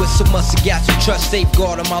 There was so much I got to trust,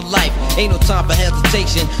 safeguard in my life. Ain't no time for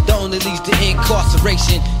hesitation, that only leads to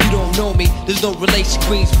incarceration. You don't know me, there's no relation.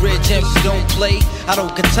 Queensbridge MC don't play. I don't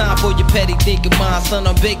got time for your petty thinking, mine, son,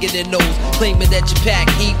 I'm bigger than those. Claiming that you pack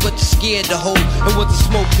heat, but you're scared to hold. And once the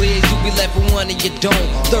smoke clears, you be left with one and you don't.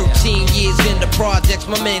 13 years in the projects,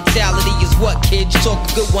 my mentality is what, kid? You talk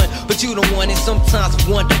a good one, but you don't want it. Sometimes I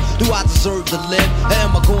wonder, do I deserve to live? Or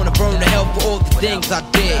am I gonna burn to hell for all the things I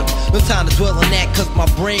did? No time to dwell on that, cause my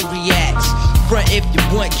brain reacts. Front if you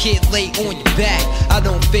want, kid, lay on your back. I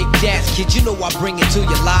don't fake jazz, kid, you know I bring it to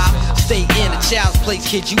your life. Stay in a child's place,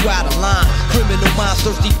 kid, you out of line. Criminal minds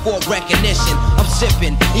thirsty for recognition. I'm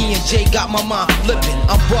sipping, E&J got my mind flipping.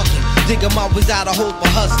 I'm bucking, digging my ways out of hope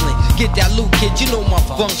for hustling. Get that loot, kid, you know my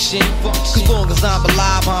function. Cause long as I'm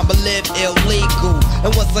alive, I'ma live illegal.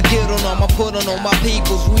 And once I get on them, I put on all my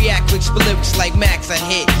peoples. React quick, split lyrics like Max, I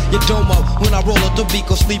hit your domo. When I roll up the beat,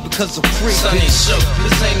 go sleep because I'm free. Son, they shook,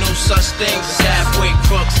 cause ain't no such thing as halfway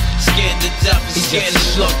crooks. Scared to death and scared to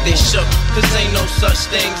look. They shook, cause ain't no such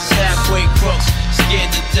thing as halfway crooks. Scared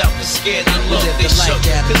to death and scared to look. They shook,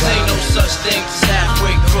 cause ain't no such thing as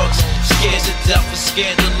halfway crooks. Scared to death and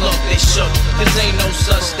scared to look. They shook, cause ain't no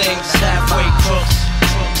such thing as halfway crooks.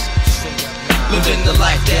 Living the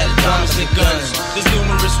life that is diamonds and guns. There's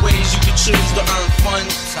numerous ways you can choose to earn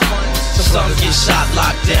funds. Some get shot,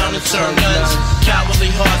 locked down, and turn nuns. Cowardly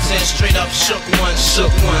hearts and straight up shook ones.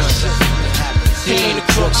 Shook ones. He ain't a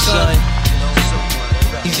crook, son.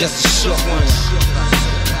 He's just a shook one.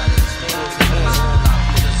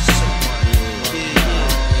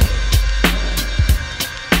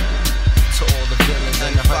 To all the villains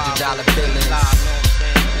and the $100 billings.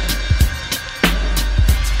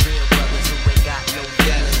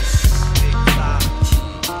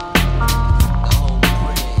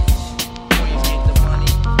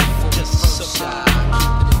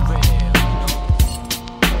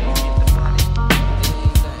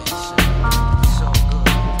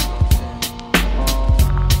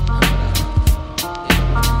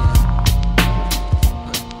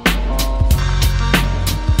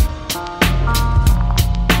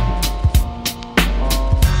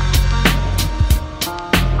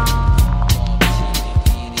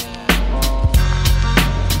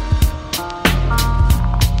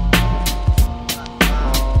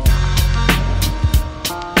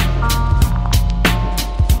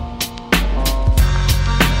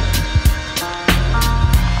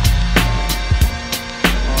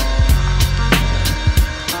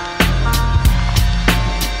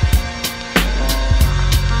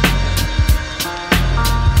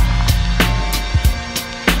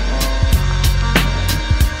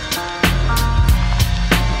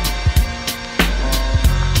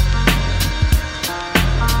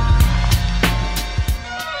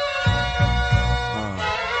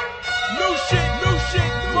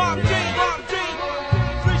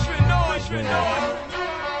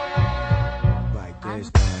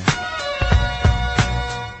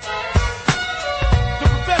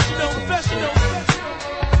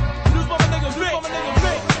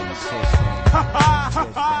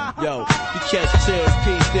 Yo, you catch chills,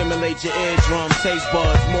 peace. stimulate your eardrums, taste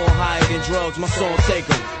buds, more higher than drugs. My song take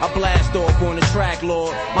 'em. I blast off on the track,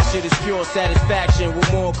 Lord. My shit is pure satisfaction.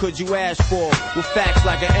 What more could you ask for? With facts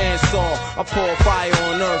like an answer. I pour fire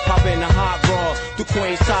on earth, hop in the hot rod. Through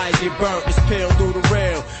Queens tires get burnt, it's peel through the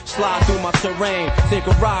rail. Slide through my terrain, take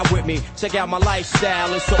a ride with me. Check out my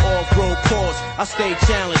lifestyle, it's an off-road course. I stay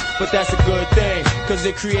challenged, but that's a good thing, cause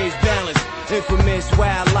it creates balance. Infamous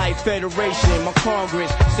Wildlife Federation, my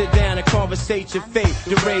Congress. Sit down and conversate your fate.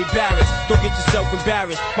 The Ray Barretts, don't get yourself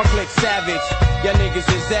embarrassed. My clique savage, y'all niggas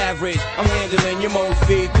is average. I'm handling your most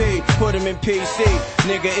VP, put him in PC.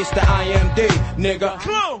 Nigga, it's the IMD, nigga.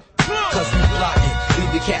 Cause we plotting,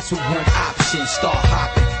 leave your cats with one option, start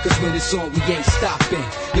hopping. Cause when it's on, we ain't stopping.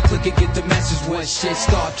 You click and get the message when shit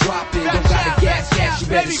start dropping. Don't gotta gas, you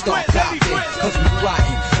better start popping. Cause we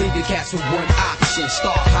plotting, leave your cats with one option,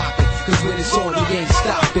 start hopping. Cause when it's on, we ain't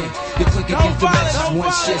stopping. You click and get the message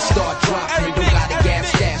when shit start dropping. Don't gotta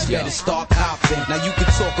gas, you better start popping. Now you can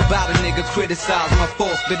talk about a nigga, criticize my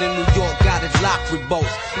force, but in New York got it locked with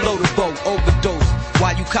boats. Blow the boat, overdose.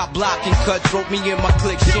 While you cop block and cutthroat, me and my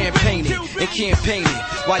clique champagne it and campaign it.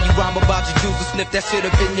 While you rhyme about your juice and sniff that shit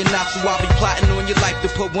up in your nostril, I'll be plotting on your life to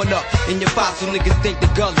put one up in your fossil. Niggas think the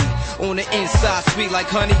gully on the inside sweet like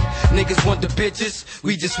honey. Niggas want the bitches,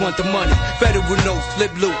 we just want the money. Federal notes,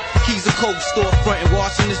 flip loot, keys a coat, store front and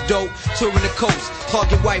washing this dope. Touring the coast, clog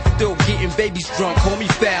your wife through, getting babies drunk. Call me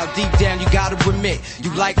foul, deep down you gotta admit you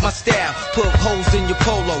like my style. Put holes in your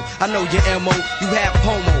polo, I know your MO, you have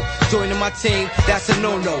homo. Joining my team, that's a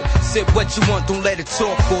no-no. Sip what you want, don't let it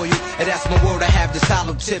talk for you. And that's my word, I have this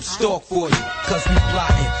hollow tip stalk for you. Cause we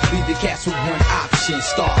plotting, leave the cats with one option,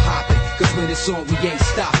 start hopping. Cause when it's on, we ain't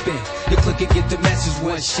stopping. You click and get the message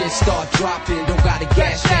when shit start dropping. Don't gotta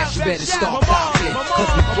gas, you better start popping.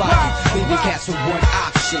 Cause we plotting, leave the cats with one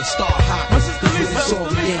option, start hopping. Cause when it's on,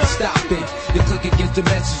 we ain't stopping. You click and get the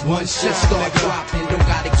message when shit start dropping. Don't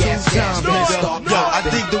gotta gas, you better start popping. Yo, I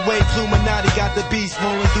dig the way Illuminati got the beast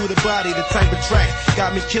rolling through the body. The type of track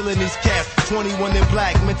got me killing these cats. 21 in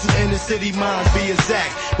black, mental inner city minds be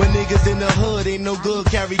exact. When niggas in the hood ain't no good,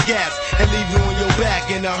 carry gas and leave you on your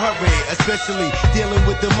back in a hurry. Especially dealing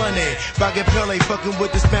with the money. Baguette Pele, fucking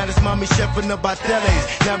with the Spanish mommy, chefing up bateles.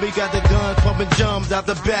 Now we got the guns pumping jums out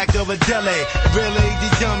the back of a deli. Really,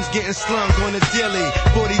 these jums getting slung on the daily.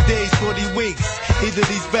 40 days, 40 weeks. Either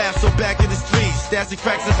these raps or back in the streets. Stashing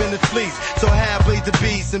cracks up in the fleece. So have played the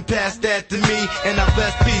beats and pass that to me. And I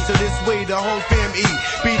bless peace, so this way the whole fam eat.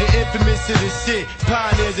 Be the infamous to this shit,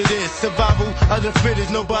 pioneers of this. Survival of the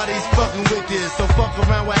fittest, nobody's fucking with this. So fuck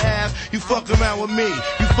around with half, you fuck around with me.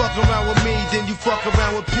 You fuck around with me, then you fuck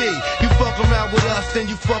around with P. You fuck around with us, then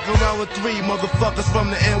you fuck around with 3 motherfuckers from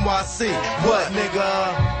the NYC. What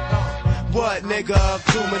nigga? What nigga?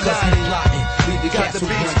 Illuminati. Leave the cats with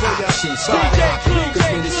one option, start hopping. Cause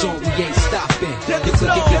when it's on, we ain't stopping. You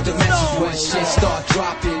click and get the message when shit start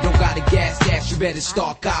dropping. Don't gotta gas, you better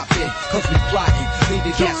start copping. Cause we plotting, leave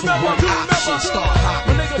the cats with one option, start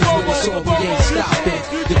hopping. Cause when it's on, we ain't stopping.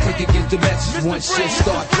 You click and get the message when shit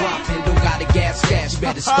start dropping. Don't gotta gas, you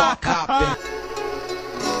better start copping.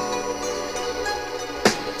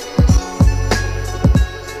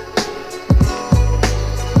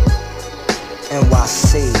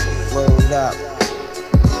 NYC, word up.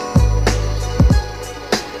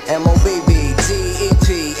 MOBB,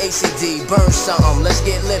 DEP, ACD, burn something, let's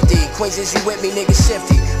get lifty. Queens, is you with me, nigga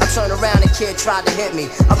shifty? I turn around, a kid tried to hit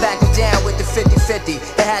me. I back him down with the 50-50.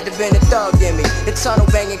 It had to been a thug in me. The tunnel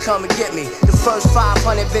banging, come and get me. The first 500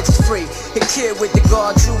 bitches free. The kid with the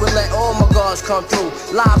guard true and let all my guards come through.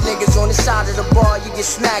 Live niggas on the side of the bar, you get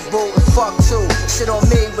smacked, boo, and fuck too. Shit on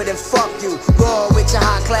me, but then fuck you. Go on with your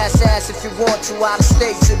high class ass if you want to. Out of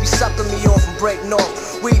state, you be sucking me off and breaking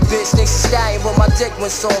off. We bitch, thinks she stallion, but my dick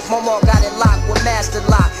went soft. My mom got it locked with master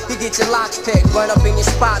lock. You get your locks picked, run up in your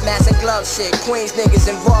spot, mask and glove shit. Queens niggas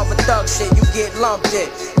involved with thug shit, you get lumped it.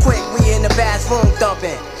 Quick, we in the bathroom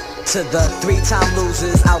dumping. To the 3-time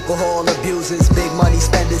losers, alcohol abusers, big money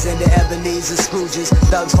spenders and the Ebenezer Scrooges.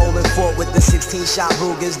 Thugs holding fort with the 16-shot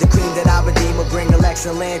Rugers. The cream that I redeem will bring a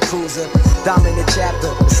Lexus Land Cruiser. Dominant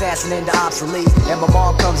chapter, assassin in the obsolete. And my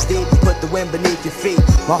mom comes deep, you put the wind beneath your feet.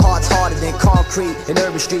 My heart's harder than concrete. In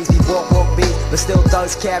urban streets, we walk beat. But still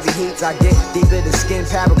thugs carry heat. I get deeper than skin,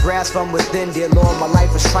 paragraphs from within. Dear Lord, my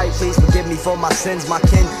life is trite, please forgive me for my sins. My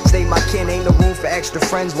kin, stay my kin, ain't no room for extra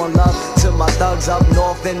friends. One love to my thugs up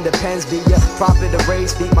north in the pens. Be a prophet of rage,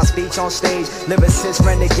 speak my speech on stage. Lyricist,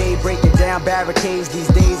 renegade, breaking down barricades. These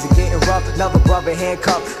days are getting rough, another brother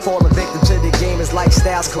handcuffed. Falling victim to the game, his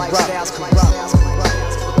lifestyle's corrupt.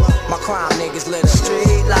 My crime niggas living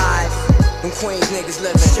street life. Them Queens niggas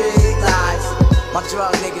living street life. My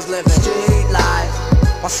drug niggas living street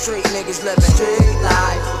life. My street niggas living street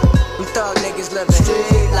life. Them thug niggas living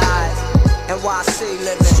street life. NYC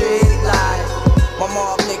living street life. My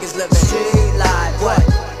mob niggas living street life. What?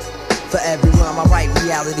 For every rhyme I write,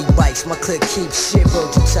 reality bites. My click keeps shit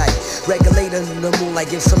virgin tight. Regulator in the moonlight,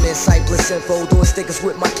 give some insight, bliss info. Doing stickers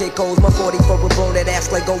with my kick holes. My 40 for a bone that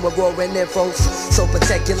acts like going roaring infos. So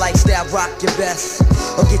protect your lifestyle, rock your best.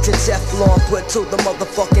 Or get your Teflon put to the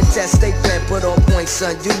motherfucking test. They been put on point,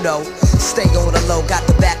 son, you know. Stay on the low, got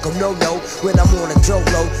the back of no-no. When I'm on a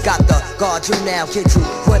Jolo, got the guard you now, get you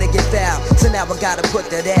when it get foul. So now I gotta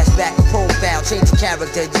put that ass back in profile. Change your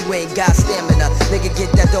character, you ain't got stamina. Nigga,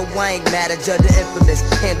 get that dough, I ain't mad at you, the infamous.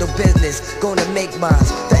 Handle business, gonna make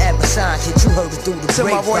mines. Forever sign, shit you heard it through the to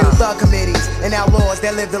grapevine. my royal thug committees and outlaws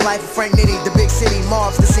that live the life of Frank Nitty. The big city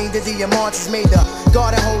mobs, the scene that the marches made the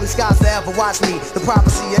God and holy skies forever watch me. The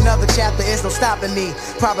prophecy, another chapter is no stopping me.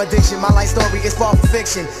 Prediction, my life story is far from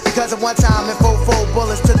fiction. Because of one time and 4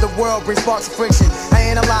 bullets to the world bring sparks of friction. I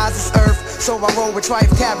analyze this earth, so I roll with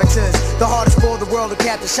trife characters. The hardest for the world to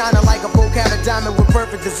capture, shining like a 4-carat diamond with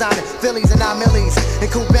perfect designer. Phillies and 9 millies, and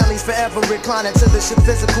cool Bentleys forever reclining to the ship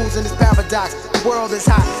physicals in this paradox. The world is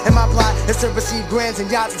hot, and my plot is to receive grands and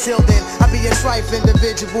yachts. Until then, I be a trife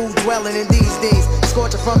individual dwelling in these days.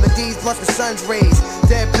 Scorching from the D's plus the sun's rays.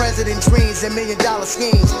 Dead president dreams and $1 million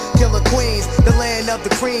schemes. Killer queens, the land of the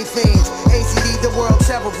cream fiends. ACD, the world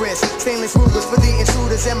terrorist. Stainless Rugers for the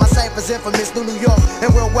intruders, and my ciphers infamous. New York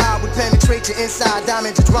and worldwide, we penetrate your inside.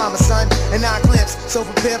 Diamond your drama, son, and 9 clips. So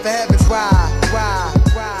prepare for heaven's ride.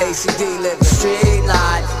 ACD living street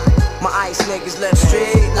life. My ice niggas living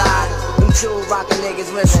street life. Them jewel rockin'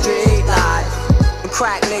 niggas living street life. Them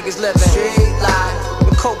crack niggas living street life.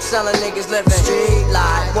 Them coke selling niggas living street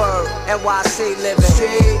life. Word, NYC living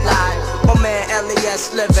street life. My man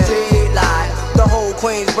LES living street life. The whole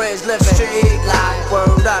Queensbridge living street life.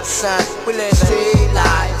 Word up, son, we live street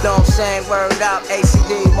life. Know what I'm saying? Word up,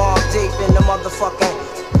 ACD, more deep in the motherfucking.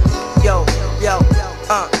 Yo,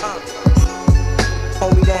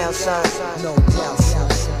 hold me down, son. No doubt, son.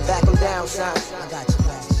 Back him down, son. I got you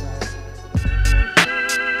back, son.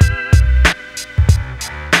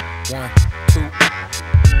 1, 2.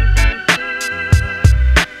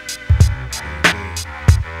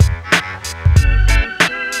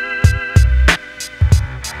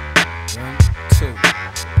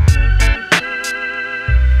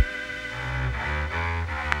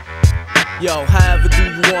 Yo, however do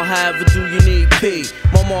you want, however do you need P.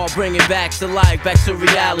 My mom bring it back to life, back to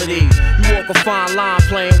reality. You walk a fine line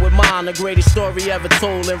playing with mine, the greatest story ever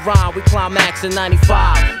told in rhyme. We climax in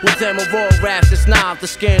 95 with them raw raps, it's 9 to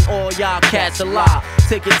skin all y'all cats alive.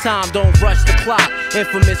 Take your time, don't rush the clock.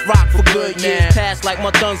 Infamous rock for good years past like my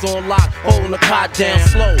thumbs on lock, holding the cot down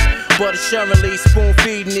slow. But assuredly, spoon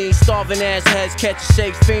feeding these starving ass heads, catching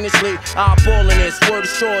shakes fiendishly. Eyeballing this, word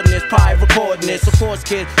assured this, pie recording this. Of course,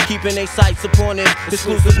 kids keeping their sights upon this.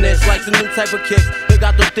 Exclusiveness, like some new type of kicks. They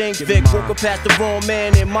got the thing Vic, walking past the wrong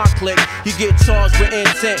man in my clique. You get charged with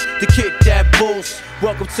intent to kick that boost.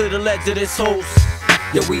 Welcome to the ledge of this host.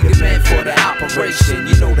 Yo, we the men for the operation,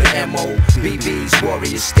 you know the MO. BB's,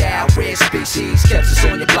 warrior style, rare species. Kept us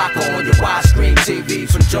on your block or on your widescreen TV.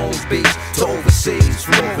 From Jones Beach to overseas,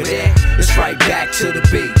 from over there, it's right back to the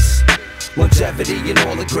beats. Longevity and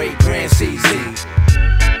all the great grand CZ.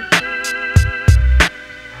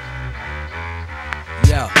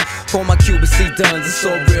 Yeah. For my Cuban C duns, it's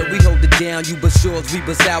so real, we hold it down. You bust yours, we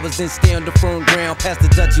bust ours, and stay on the firm ground. Past the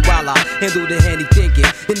Dutchie while I handle the handy thinking.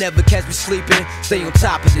 They never catch me sleeping, stay on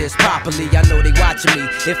top of this properly. I know they watching me,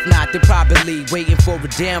 if not, they probably waiting for a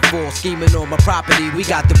downfall. Scheming on my property, we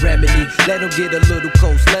got the remedy. Let them get a little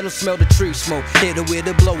close, let them smell the tree smoke. Hit her with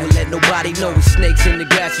a blow and let nobody know it's snakes in the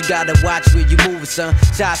grass. You gotta watch where you moving, son.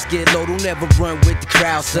 Shots get low, don't ever run with the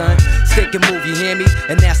crowd, son. Stick and move, you hear me?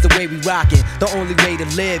 And that's the way we rockin'. The only way to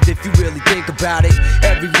live if you really think about it.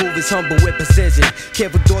 Every move is humble with precision.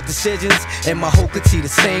 Careful thought decisions, and my whole could see the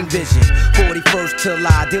same vision. 41st till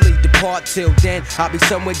I delete the part. Till then, I'll be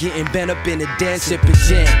somewhere getting bent up in a den, sipping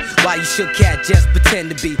gin. While you shook cat, just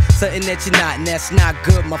pretend to be something that you're not, and that's not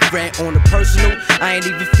good, my friend. On the personal, I ain't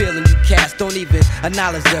even feeling you cats. Don't even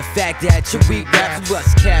acknowledge the fact that your weak raps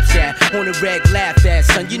bust caps at. On the reg, laugh at,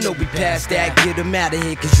 son, you know we past that. Get them out of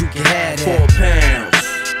here, cause you can have that. 4 pounds.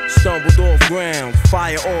 Stumbled off ground,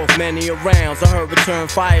 fire off many a rounds. I heard return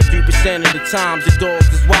fire 3% of the times. The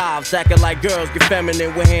dogs is wives, acting like girls, get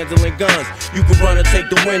feminine with handling guns. You can run and take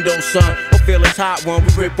the window, son, or feel it's hot one.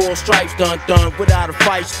 We rip all stripes, dun without a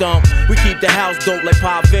fight stump. We keep the house dope like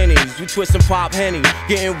pop pennies. We twist and pop Henny,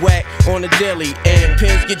 getting wet on the daily. And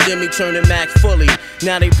pins get Jimmy turning Max fully.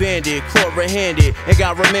 Now they banded, caught red-handed, and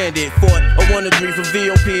got remanded. Fought a 1-3 for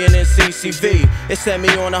VOP and NCCV. It sent me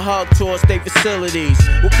on a hug tour state facilities.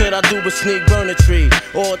 What could I do but sneak burn a tree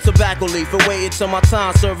or a tobacco leaf and wait till my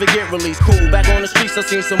time serve and get released? Cool, back on the streets I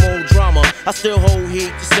seen some old drama. I still hold heat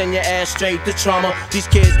to send your ass straight to trauma. These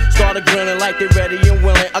kids started grinning like they ready and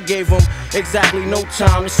willing. I gave them exactly no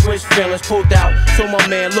time to switch feelings. Pulled out, so my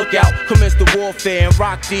man look out, commence the warfare and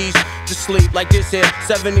rock these to sleep like this here.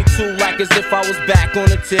 72 like as if I was back on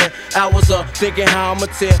the tier. I was thinking how I'ma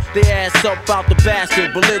tear the ass up out the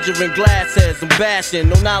basket. Belligerent glass heads, I'm bashing.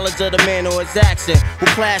 No knowledge of the man or his accent.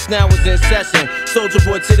 Well, class now is in session. Soldier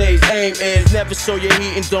boy, today's aim is never show your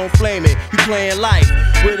heat and don't flame it. You playing life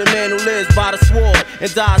with a man who lives by the sword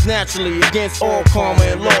and dies naturally against all karma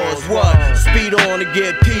and laws. What? Speed on to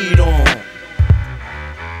get peed on.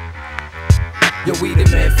 Yo, we the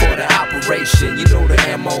men for the operation. You know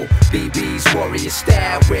the MO. BB's warrior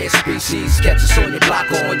style, rare species. Catch us on your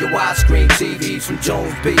block or on your widescreen TVs. From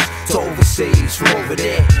Jones Beach to overseas. From over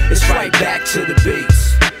there, it's right back to the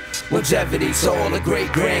beats. Longevity to all the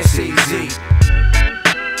great grand CZ.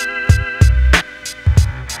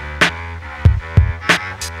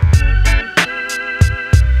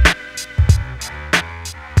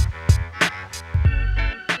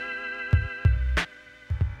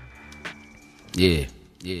 Yeah,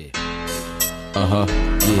 yeah.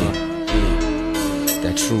 Yeah.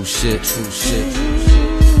 That true shit.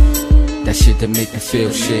 That shit that make me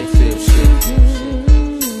feel shit.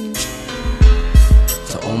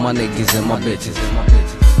 To all my niggas and my bitches.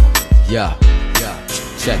 Yeah.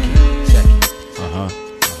 Check it.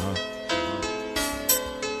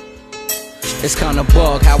 It's kinda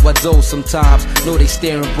bug how I doze sometimes. Know they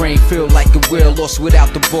staring, brain feel like a wheel lost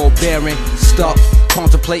without the ball bearing. Stuck,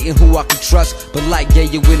 contemplating who I can trust. But like yeah,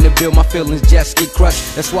 you in the bill, my feelings just get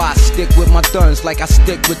crushed. That's why I stick with my guns like I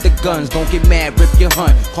stick with the guns. Don't get mad, rip your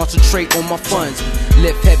hunt. Concentrate on my funds.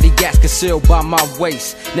 Lift heavy gas concealed by my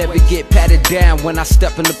waist. Never get patted down when I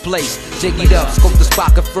step into place. Jiggied up, scope the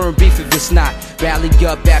spot, confirm beef if it's not. Rally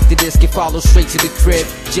up after this, get followed straight to the crib.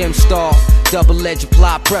 Gym star, double edge,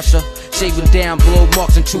 apply pressure. Shaving down, blow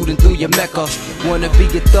marks intruding through your mecca. Wanna be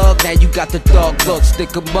a thug, now you got the thug look.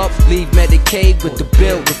 Stick 'em up, leave Medicaid with the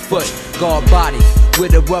bill to foot. Guard body,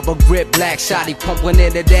 with a rubber grip, black shotty. Pumping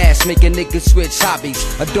in that ass, make a nigga switch hobbies.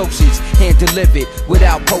 A dosage, hand delivered,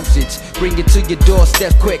 without postage. Bring it to your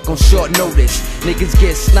doorstep quick on short notice. Niggas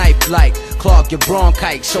get sniped like, clog your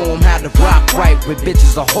bronchitis. Show 'em how to rock right with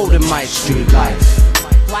bitches are holding my street lights.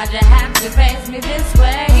 Why'd you have to raise me this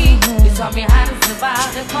way? You taught me how to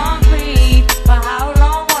survive the concrete. For how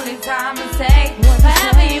long, only time to say.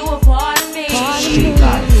 Forever you were part of me. Street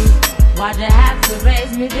life. Why'd you have to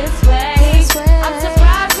raise me this way? I'm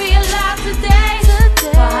surprised we alive today.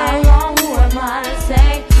 For how long, who am I to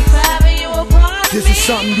say? Forever you were part of me. This is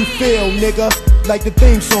something you feel, nigga. Like the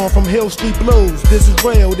theme song from Hill Street Blues. This is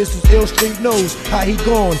real, this is Ill Street knows how he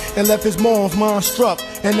gone and left his mom's mind struck.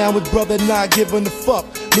 And now his brother not giving a fuck.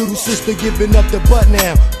 Little sister giving up the butt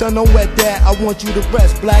now. Done no wet that, I want you to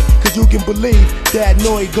rest, black. Cause you can believe that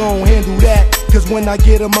Noy gon' handle that. Cause when I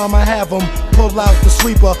get him, I'ma have him pull out the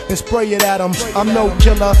sweeper and spray it at him. I'm no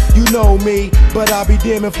killer, you know me. But I'll be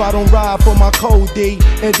damned if I don't ride for my code D.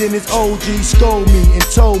 And then his OG scold me and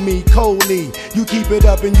told me coldly, you keep it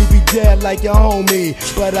up and you be dead like your homie.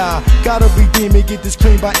 But I gotta redeem it, get this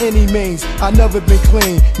clean by any means. I never been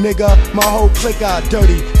clean, nigga. My whole clique got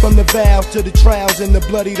dirty. From the valves to the trials and the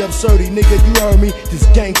bloodied absurdity. Nigga, you heard me, this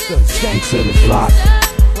gangster to the block.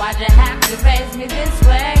 Why'd you have to raise me this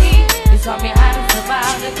way? You taught me how to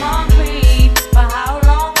survive the concrete. For how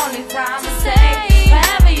long, only time to say.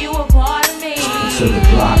 Forever you were part of me. To the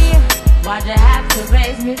block. Why'd you have to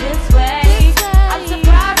raise me this way? I'm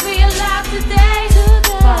surprised we alive today.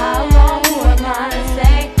 For how long, who am I to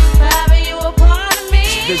say? Forever you were part of me.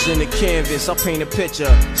 Vision the canvas, I paint a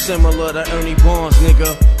picture similar to Ernie Barnes,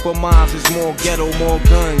 nigga. But mine's is more ghetto, more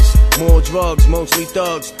guns, more drugs, mostly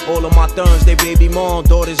thugs. All of my thugs, they baby mom,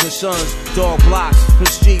 daughters and sons. Dog blocks, from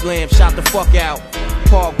street lamps, shot the fuck out.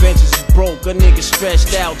 Park benches is broke, a nigga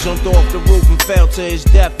stretched out. Jumped off the roof and fell to his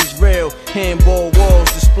death is real. Handball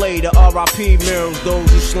walls display the RIP murals. Those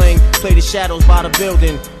who sling play the shadows by the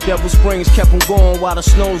building. Devil Springs kept 'em going while the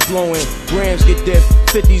snow's blowing. Grams get dipped,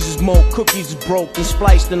 50s is smoke, cookies is broke and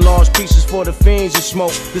spliced in large pieces for the fiends to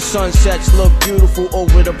smoke. The sunsets look beautiful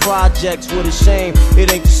over the projects. What a shame,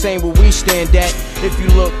 it ain't the same where we stand at. If you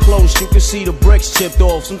look close, you can see the bricks chipped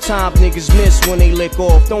off. Sometimes niggas miss when they lick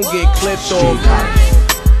off. Don't get clipped off.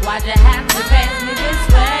 Why'd you have to raise me this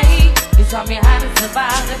way? You taught me how to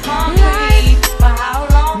survive the concrete. For how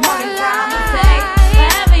long will you promise take?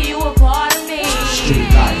 Forever you were part of me. Street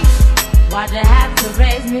life. Why'd you have to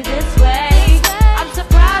raise me this way? I'm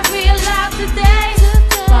surprised we alive today.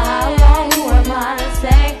 For how long you were mine to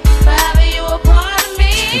say? Forever you were part of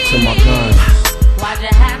me. Into my guns. Why'd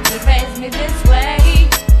you have to raise me this way?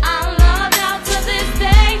 I'm loved out to this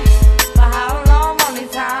day. For how long? Only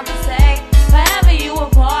time to say. Forever you were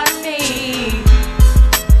part of me.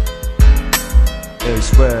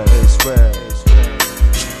 A-square, A-square.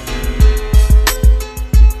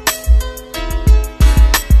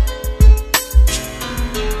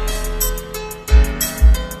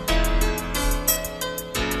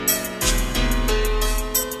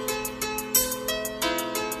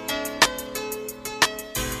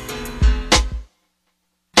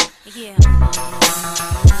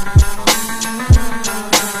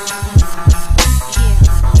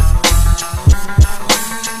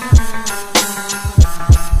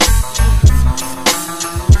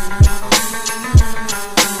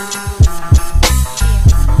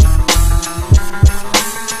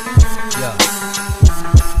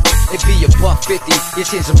 Your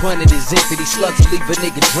chance of running is empty. These slugs leave a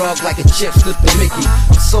nigga drug like a chip slip to Mickey.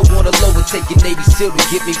 I'm so on the low and taking Navy SEAL to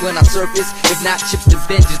get me when I surface. If not chips to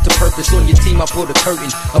vengeance, the purpose on your team I pull the curtain.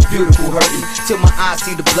 I'm beautiful hurting till my eyes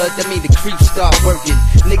see the blood. That mean the creeps start working.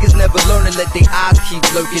 Niggas never learn and let their eyes keep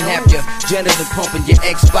lurking. Have your adrenaline pumping, your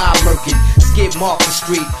X5 murking. Skip off the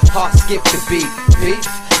street, heart skip the beat. Beef?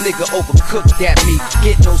 Nigga overcooked that meat.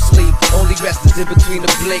 Get no sleep, only rest is in between the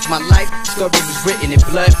blink. My life story was written in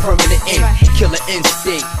blood, permanent ink. Killer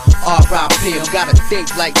instinct, R.I.P. Gotta think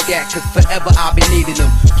like that, cause forever I'll be needing them.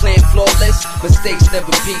 Playing flawless, mistakes never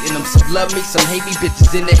beating them. Some love me, some hate me, bitches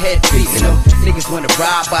in the head beating them. Niggas wanna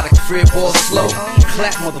ride by the crib all slow.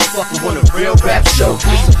 Clap motherfucker want a real rap show.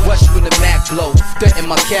 Please rush when the Mac blow. Threaten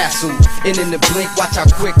my castle, and in the blink watch how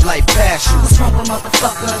quick life pass you. What's wrong with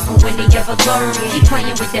motherfuckers? But when they ever learn, keep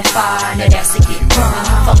playing with that fire, now that's a get burned.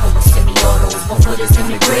 Fucking with semi-autos, 1 footers in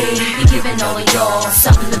the grave. You giving all of y'all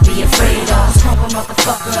something to be afraid of. What's wrong with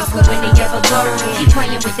motherfuckers? But when they ever learn, keep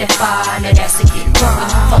playing with that fire, now that's a get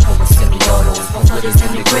burned. Fucking with semi-autos, 1 footers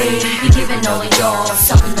in the grave. You giving all of y'all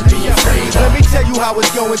something to be afraid of. Let me tell you how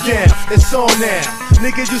it's going down. It's on now.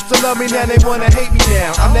 Niggas used to love me, now they wanna hate me now.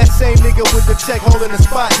 I'm that same nigga with the check holding the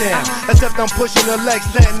spot down. Except I'm pushing the legs,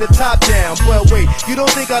 letting the top down. Well, wait, you don't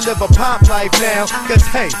think I live a pop life now? Cause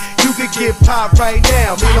hey, you could get popped right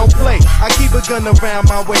now. Me don't play, I keep a gun around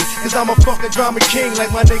my waist. Cause I'm a fucking drama king like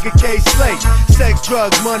my nigga K. Slay. Sex,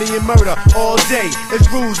 drugs, money, and murder all day. It's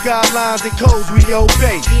rules, guidelines, and codes we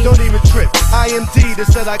obey. Don't even trip, IMD, the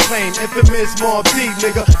set I claim. Infamous Mob D,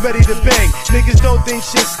 nigga, ready to bang. Niggas don't think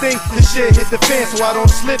shit stink, the shit hit the fan. So I don't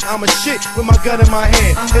slip, I'm a shit with my gun in my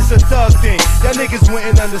hand. It's a thug thing, y'all niggas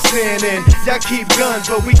wouldn't understand. And y'all keep guns,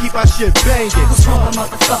 but we keep our shit banging. What's wrong with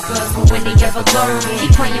motherfuckers? But when they ever learn,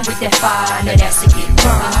 keep playing with that fire, now that's a get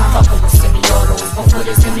burned. Fucking with semi-autos, 1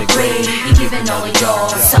 footers in the grave. You giving all of y'all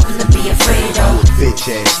something to be afraid of. You a bitch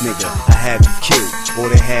ass nigga, I have you killed. All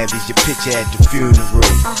they have is your picture at the funeral.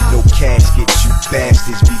 No casket, you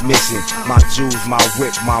bastards be missing. My jewels, my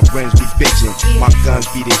whip, my rims be bitching. My guns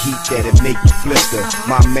be the heat that'll make you blister.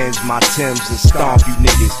 My men's, my Timbs, and stomp you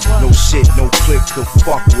niggas. No shit, no click to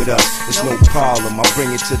fuck with us. It's no problem, I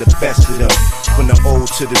bring it to the best of them. From the old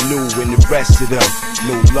to the new and the rest of them.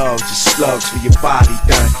 No love, just slugs for your body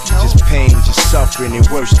done. Just pain, just suffering, and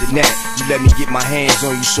worse than that. You let me get my hands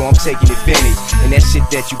on you, so I'm taking advantage. And that shit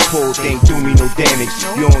that you pulled ain't do me no damage.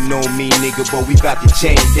 You don't know me, nigga, but we bout to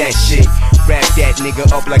change that shit. Wrap that nigga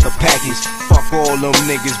up like a package. Fuck all them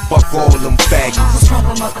niggas, buck all them faggots. What's wrong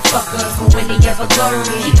with motherfuckers? But when they ever learn,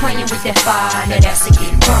 keep playing with that fire, now that's a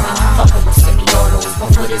get burned. Fucking with semi-autos,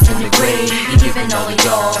 1 footers in the grave. You giving all of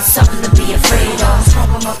y'all something to be afraid of. What's wrong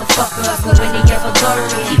with motherfuckers? But when they ever learn,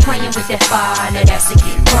 keep playing with that fire, now that's a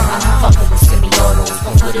get burned. Fucking with semi-autos,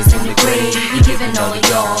 1 footers in the grave. You giving all of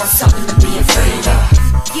y'all something to be afraid of.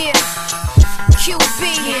 Yeah, QB,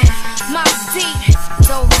 my D, it's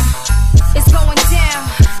over. It's going down,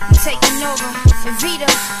 I'm taking over. And Vita.